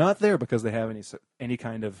 Mm-hmm. They're not there because they have any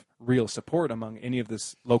kind of real support among any of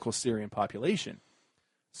this local Syrian population.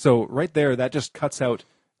 So right there, that just cuts out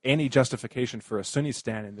any justification for a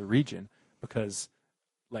Sunnistan in the region, because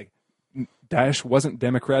Daesh wasn't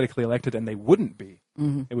democratically elected, and they wouldn't be.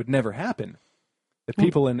 It would never happen. The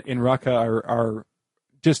people in Raqqa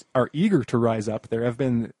are eager to rise up. There have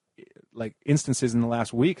been like instances in the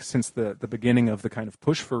last week since the beginning of the kind of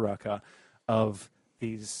push for Raqqa of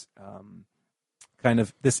these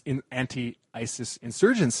anti-ISIS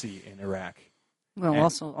insurgency in Iraq. Well,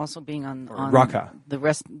 also being on Raqqa.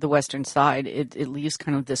 the western side, it leaves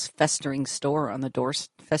kind of this festering sore on the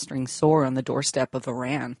doorstep of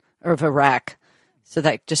Iran or of Iraq, so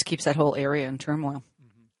that just keeps that whole area in turmoil.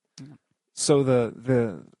 So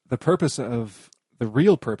the purpose of the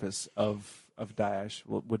real purpose of Daesh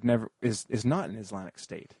is not an Islamic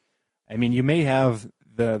State. I mean, you may have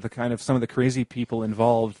the kind of some of the crazy people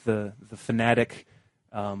involved, the fanatic.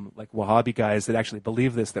 Like Wahhabi guys that actually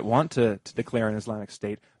believe this, that want to declare an Islamic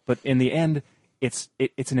State, but in the end, it's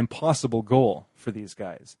an impossible goal for these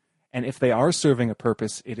guys. And if they are serving a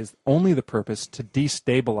purpose, it is only the purpose to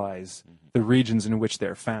destabilize the regions in which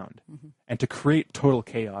they're found, and to create total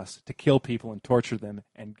chaos, to kill people and torture them,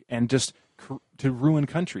 and just to ruin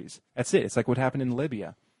countries. That's it. It's like what happened in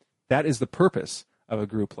Libya. That is the purpose of a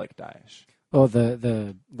group like Daesh. Well,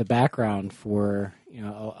 the background for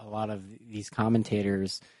a lot of these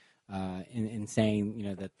commentators in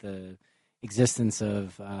saying that the existence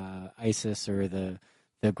of ISIS or the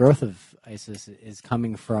growth of ISIS is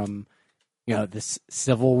coming from this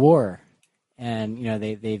civil war, and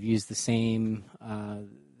they've used the same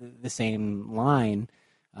line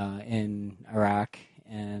in Iraq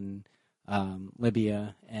and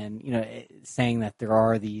Libya, and saying that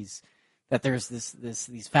there's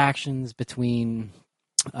these factions between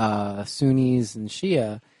Sunnis and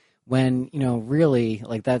Shia, when really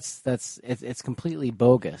like it's completely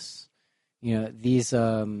bogus. These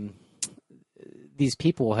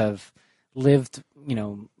people have lived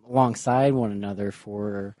alongside one another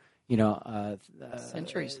for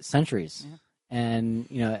centuries, Yeah.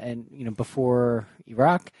 and before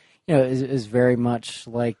Iraq, is very much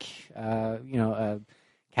like a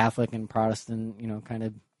Catholic and Protestant, kind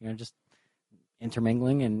of just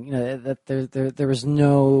intermingling, and that there was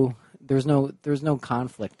no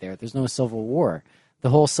conflict there. There's no civil war. The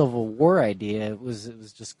whole civil war idea was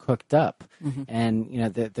just cooked up, and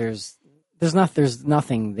there's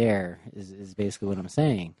nothing there. Is basically what I'm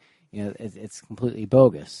saying. It's completely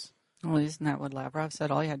bogus. Well, isn't that what Lavrov said?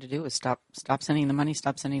 All you had to do was stop sending them money,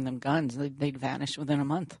 stop sending them guns. They'd vanish within a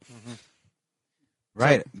month.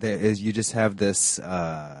 Right. You just have this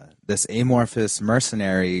amorphous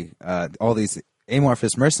mercenary, all these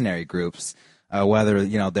amorphous mercenary groups, whether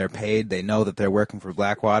they're paid, they know that they're working for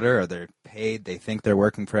Blackwater, or they're paid, they think they're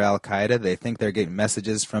working for Al Qaeda, they think they're getting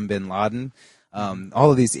messages from Bin Laden. All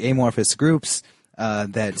of these amorphous groups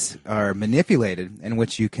that are manipulated, in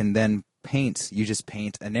which you can then paint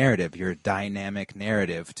a narrative, your dynamic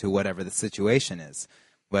narrative to whatever the situation is.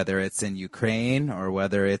 Whether it's in Ukraine, or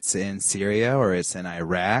whether it's in Syria, or it's in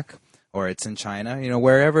Iraq, or it's in China,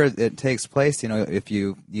 wherever it takes place, if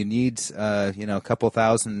you need, a couple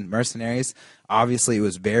thousand mercenaries, obviously it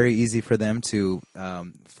was very easy for them to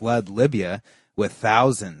flood Libya with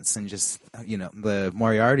thousands, and just, the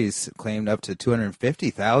Moriarty's claimed up to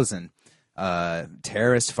 250,000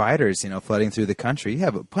 terrorist fighters, flooding through the country. You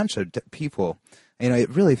have a bunch of people, it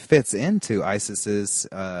really fits into ISIS's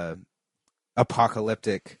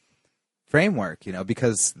apocalyptic framework,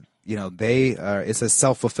 because they are, it's a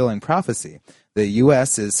self-fulfilling prophecy. The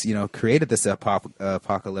U.S. is created this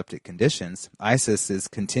apocalyptic conditions. ISIS is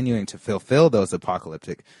continuing to fulfill those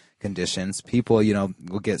apocalyptic conditions. People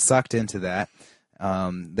will get sucked into that.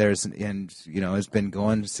 It's been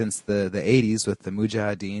going since the 80s with the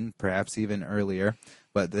Mujahideen, perhaps even earlier.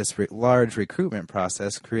 But this large recruitment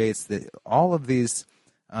process creates all of these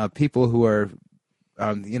people who are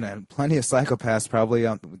plenty of psychopaths probably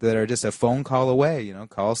that are just a phone call away.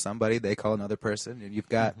 Call somebody, they call another person, and you've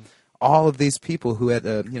got all of these people who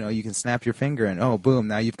you can snap your finger and boom,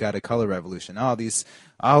 now you've got a color revolution.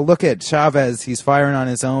 Look at Chavez, he's firing on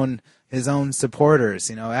his own supporters.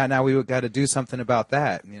 Now we got to do something about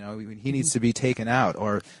that. He needs to be taken out.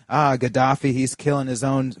 Or Gaddafi, he's killing his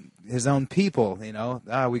own people.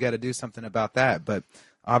 We got to do something about that. But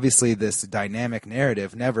obviously, this dynamic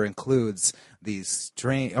narrative never includes these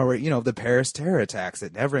strange, or the Paris terror attacks.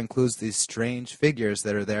 It never includes these strange figures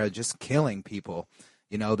that are there just killing people.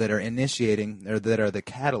 That are initiating, or that are the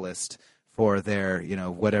catalyst for their,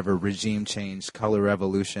 whatever regime change, color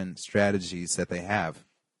revolution strategies that they have.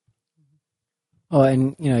 Well,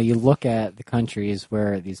 and you look at the countries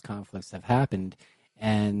where these conflicts have happened,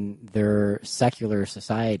 and they're secular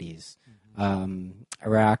societies.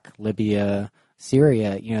 Iraq, Libya,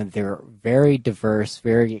 Syria. They're very diverse,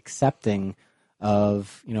 very accepting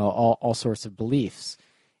of all sorts of beliefs,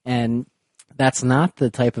 and that's not the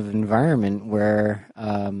type of environment where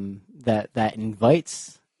that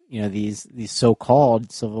invites these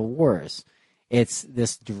so-called civil wars. It's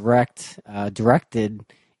this directed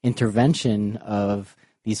intervention of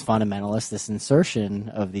these fundamentalists, this insertion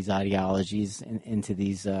of these ideologies into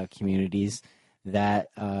these communities that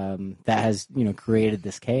has created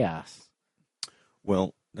this chaos.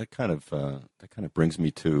 Well, that kind of brings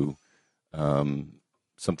me to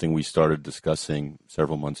something we started discussing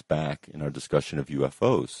several months back in our discussion of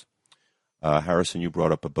UFOs. Harrison, you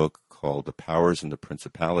brought up a book called The Powers and the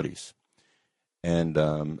Principalities. And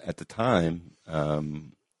at the time,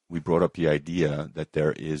 we brought up the idea that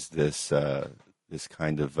there is this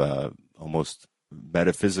kind of almost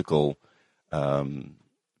metaphysical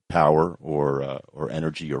power or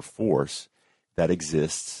energy or force that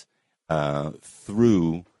exists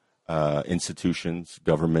through institutions,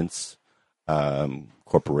 governments,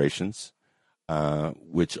 corporations,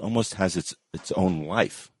 which almost has its own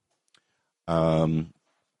life. And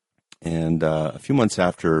a few months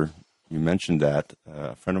after you mentioned that,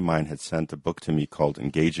 a friend of mine had sent a book to me called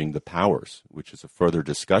Engaging the Powers, which is a further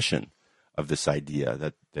discussion of this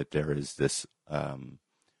idea that there is this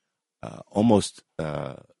almost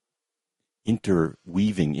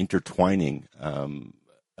intertwining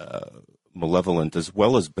malevolent as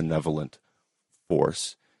well as benevolent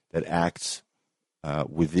force that acts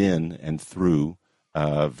within and through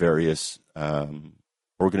various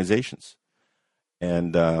organizations.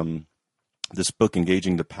 And this book,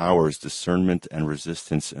 Engaging the Powers, Discernment and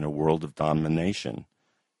Resistance in a World of Domination,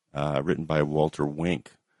 written by Walter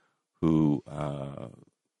Wink, who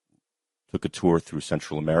took a tour through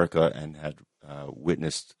Central America and had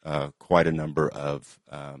witnessed quite a number of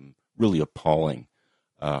really appalling,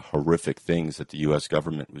 horrific things that the U.S.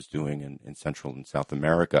 government was doing in Central and South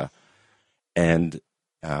America, and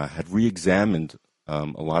had re-examined a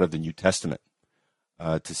lot of the New Testament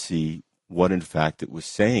to see what, in fact, it was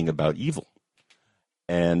saying about evil.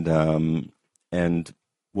 And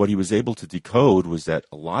what he was able to decode was that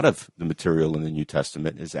a lot of the material in the New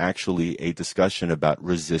Testament is actually a discussion about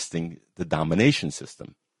resisting the domination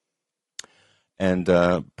system. And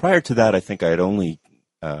prior to that, I think I had only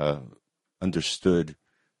understood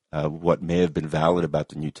what may have been valid about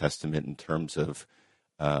the New Testament in terms of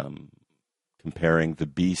comparing the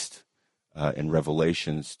beast in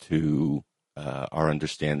Revelations to our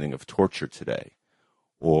understanding of torture today,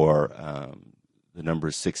 or the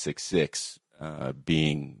number 666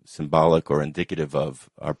 being symbolic or indicative of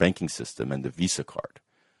our banking system and the Visa card.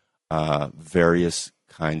 Various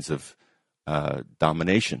kinds of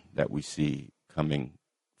domination that we see coming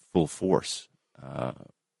full force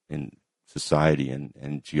in society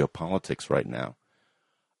and geopolitics right now.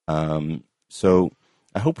 So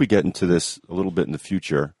I hope we get into this a little bit in the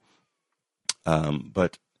future.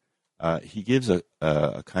 But he gives a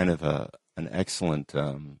kind of an excellent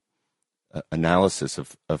analysis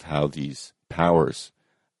of how these powers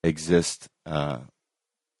exist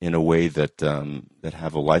in a way that that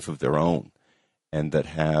have a life of their own, and that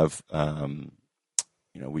have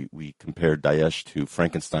we compared Daesh to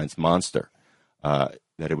Frankenstein's monster,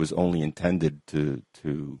 that it was only intended to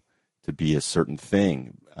be a certain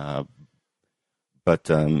thing, but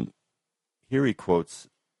here he quotes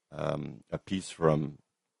a piece from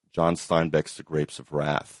John Steinbeck's The Grapes of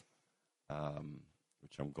Wrath,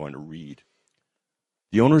 which I'm going to read.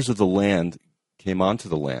 The owners of the land came onto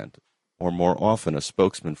the land, or more often a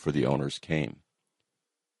spokesman for the owners came.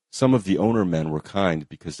 Some of the owner men were kind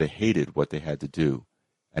because they hated what they had to do,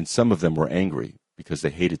 and some of them were angry because they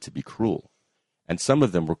hated to be cruel, and some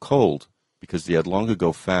of them were cold because they had long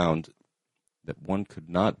ago found that one could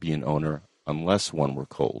not be an owner unless one were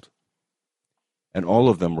cold. And all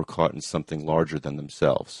of them were caught in something larger than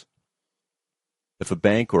themselves. If a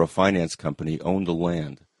bank or a finance company owned the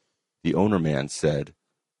land, the owner man said,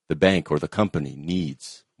 the bank or the company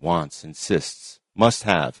needs, wants, insists, must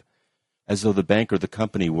have, as though the bank or the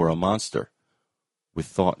company were a monster, with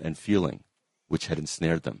thought and feeling, which had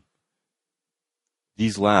ensnared them.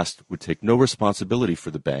 These last would take no responsibility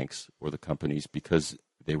for the banks or the companies because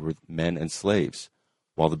they were men and slaves,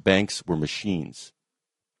 while the banks were machines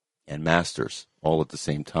and masters all at the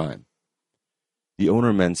same time. The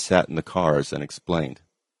owner men sat in the cars and explained,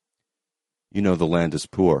 you know the land is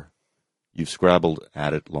poor. You've scrabbled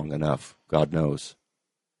at it long enough, God knows.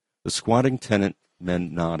 The squatting tenant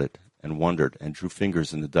men nodded and wondered and drew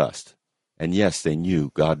fingers in the dust. And yes, they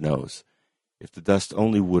knew, God knows. If the dust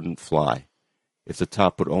only wouldn't fly, if the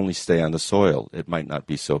top would only stay on the soil, it might not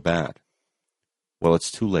be so bad. Well,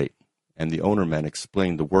 it's too late. and the owner men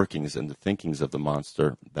explained the workings and the thinkings of the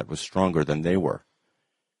monster that was stronger than they were.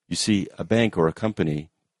 You see, a bank or a company,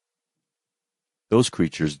 those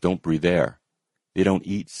creatures don't breathe air. They don't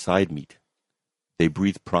eat side meat. They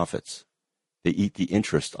breathe profits. They eat the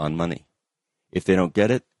interest on money. If they don't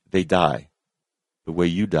get it, they die. The way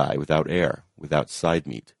you die, without air, without side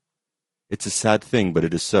meat. It's a sad thing, but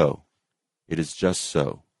it is so. It is just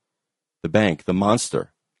so. The bank, the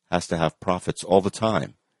monster, has to have profits all the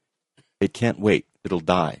time. It can't wait. It'll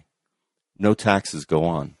die. No taxes go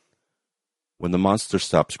on. When the monster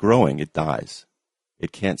stops growing, it dies.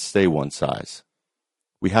 It can't stay one size.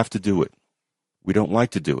 We have to do it. We don't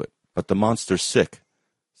like to do it, but the monster's sick.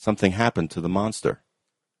 Something happened to the monster.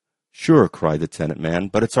 Sure, cried the tenant man,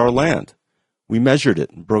 but it's our land. We measured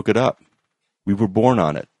it and broke it up. We were born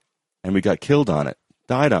on it, and we got killed on it,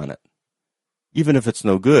 died on it. Even if it's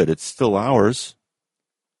no good, it's still ours.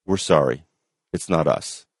 We're sorry. It's not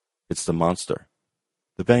us. It's the monster.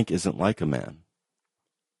 The bank isn't like a man.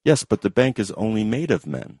 Yes, but the bank is only made of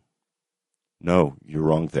men. No, you're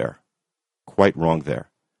wrong there. Quite wrong there.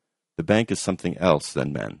 The bank is something else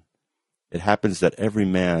than men. It happens that every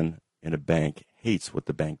man in a bank hates what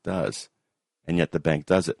the bank does, and yet the bank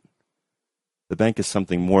does it. The bank is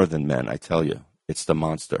something more than men, I tell you. It's the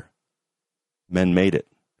monster. Men made it,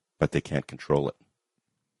 but they can't control it.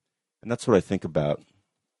 And that's what I think about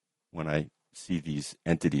when I see these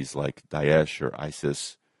entities like Daesh or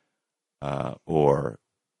ISIS or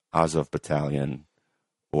Azov Battalion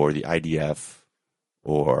or the IDF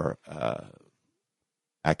or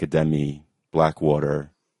Academy,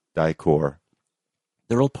 Blackwater, Dicor.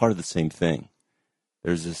 They're all part of the same thing.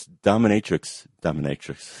 There's this dominatrix,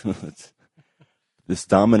 this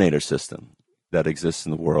dominator system that exists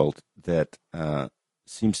in the world that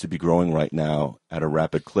seems to be growing right now at a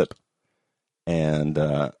rapid clip. And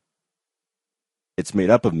it's made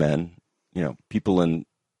up of men. You know, people in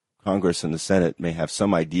Congress and the Senate may have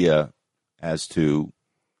some idea as to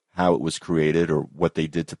how it was created or what they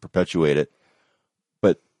did to perpetuate it,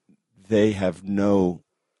 but they have no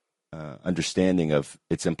understanding of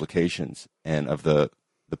its implications and of the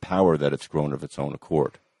power that it's grown of its own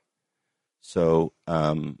accord. So,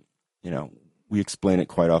 we explain it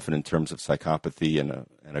quite often in terms of psychopathy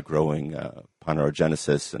and a growing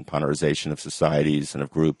ponerogenesis and ponerization of societies and of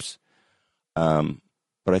groups. But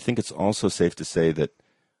I think it's also safe to say that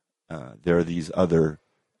there are these other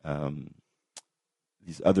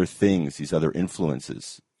things, these other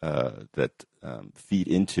influences that feed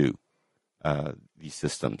into these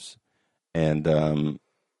systems, and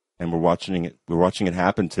we're watching it. We're watching it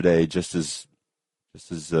happen today, just as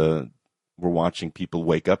we're watching people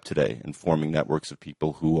wake up today and forming networks of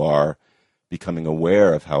people who are becoming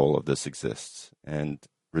aware of how all of this exists and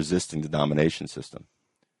resisting the domination system.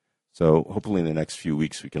 So hopefully in the next few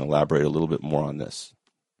weeks we can elaborate a little bit more on this.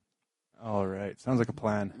 All right. Sounds like a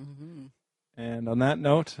plan. Mm-hmm. And on that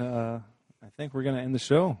note, I think we're going to end the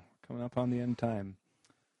show. Coming up on the end time.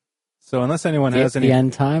 So unless anyone has any... The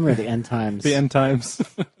end time or the end times? The end times.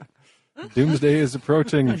 Doomsday is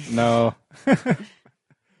approaching. No.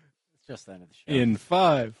 It's just the end of the show. In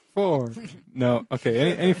 5, 4... No.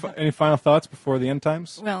 Okay. Any final thoughts before the end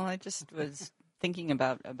times? Well, I just was thinking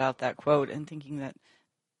about that quote and thinking that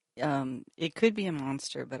it could be a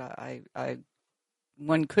monster, but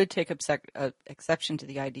one could take exception to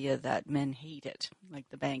the idea that men hate it, like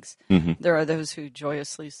the banks. Mm-hmm. There are those who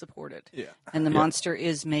joyously support it, Yeah. and the monster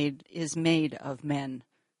is made of men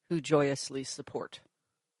who joyously support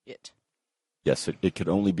it. Yes, it could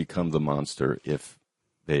only become the monster if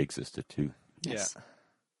they existed too. Yes.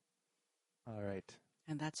 Yeah. All right.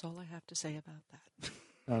 And that's all I have to say about that.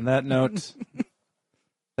 On that note,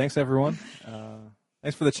 thanks everyone.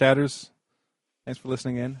 Thanks for the chatters. Thanks for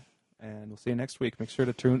listening in. And we'll see you next week. Make sure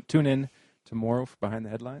to tune in tomorrow for Behind the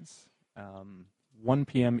Headlines, 1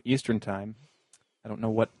 p.m. Eastern Time. I don't know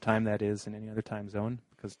what time that is in any other time zone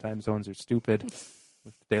because time zones are stupid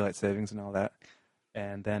with daylight savings and all that.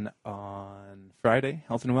 And then on Friday,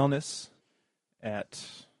 Health and Wellness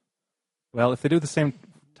if they do the same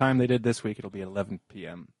time they did this week, it'll be at 11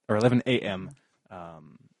 p.m. or 11 a.m.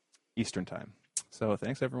 Eastern Time. So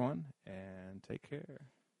thanks, everyone, and take care.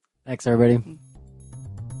 Thanks, everybody.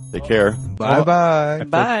 Take care. Bye-bye.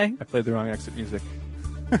 Bye. I played the wrong exit music.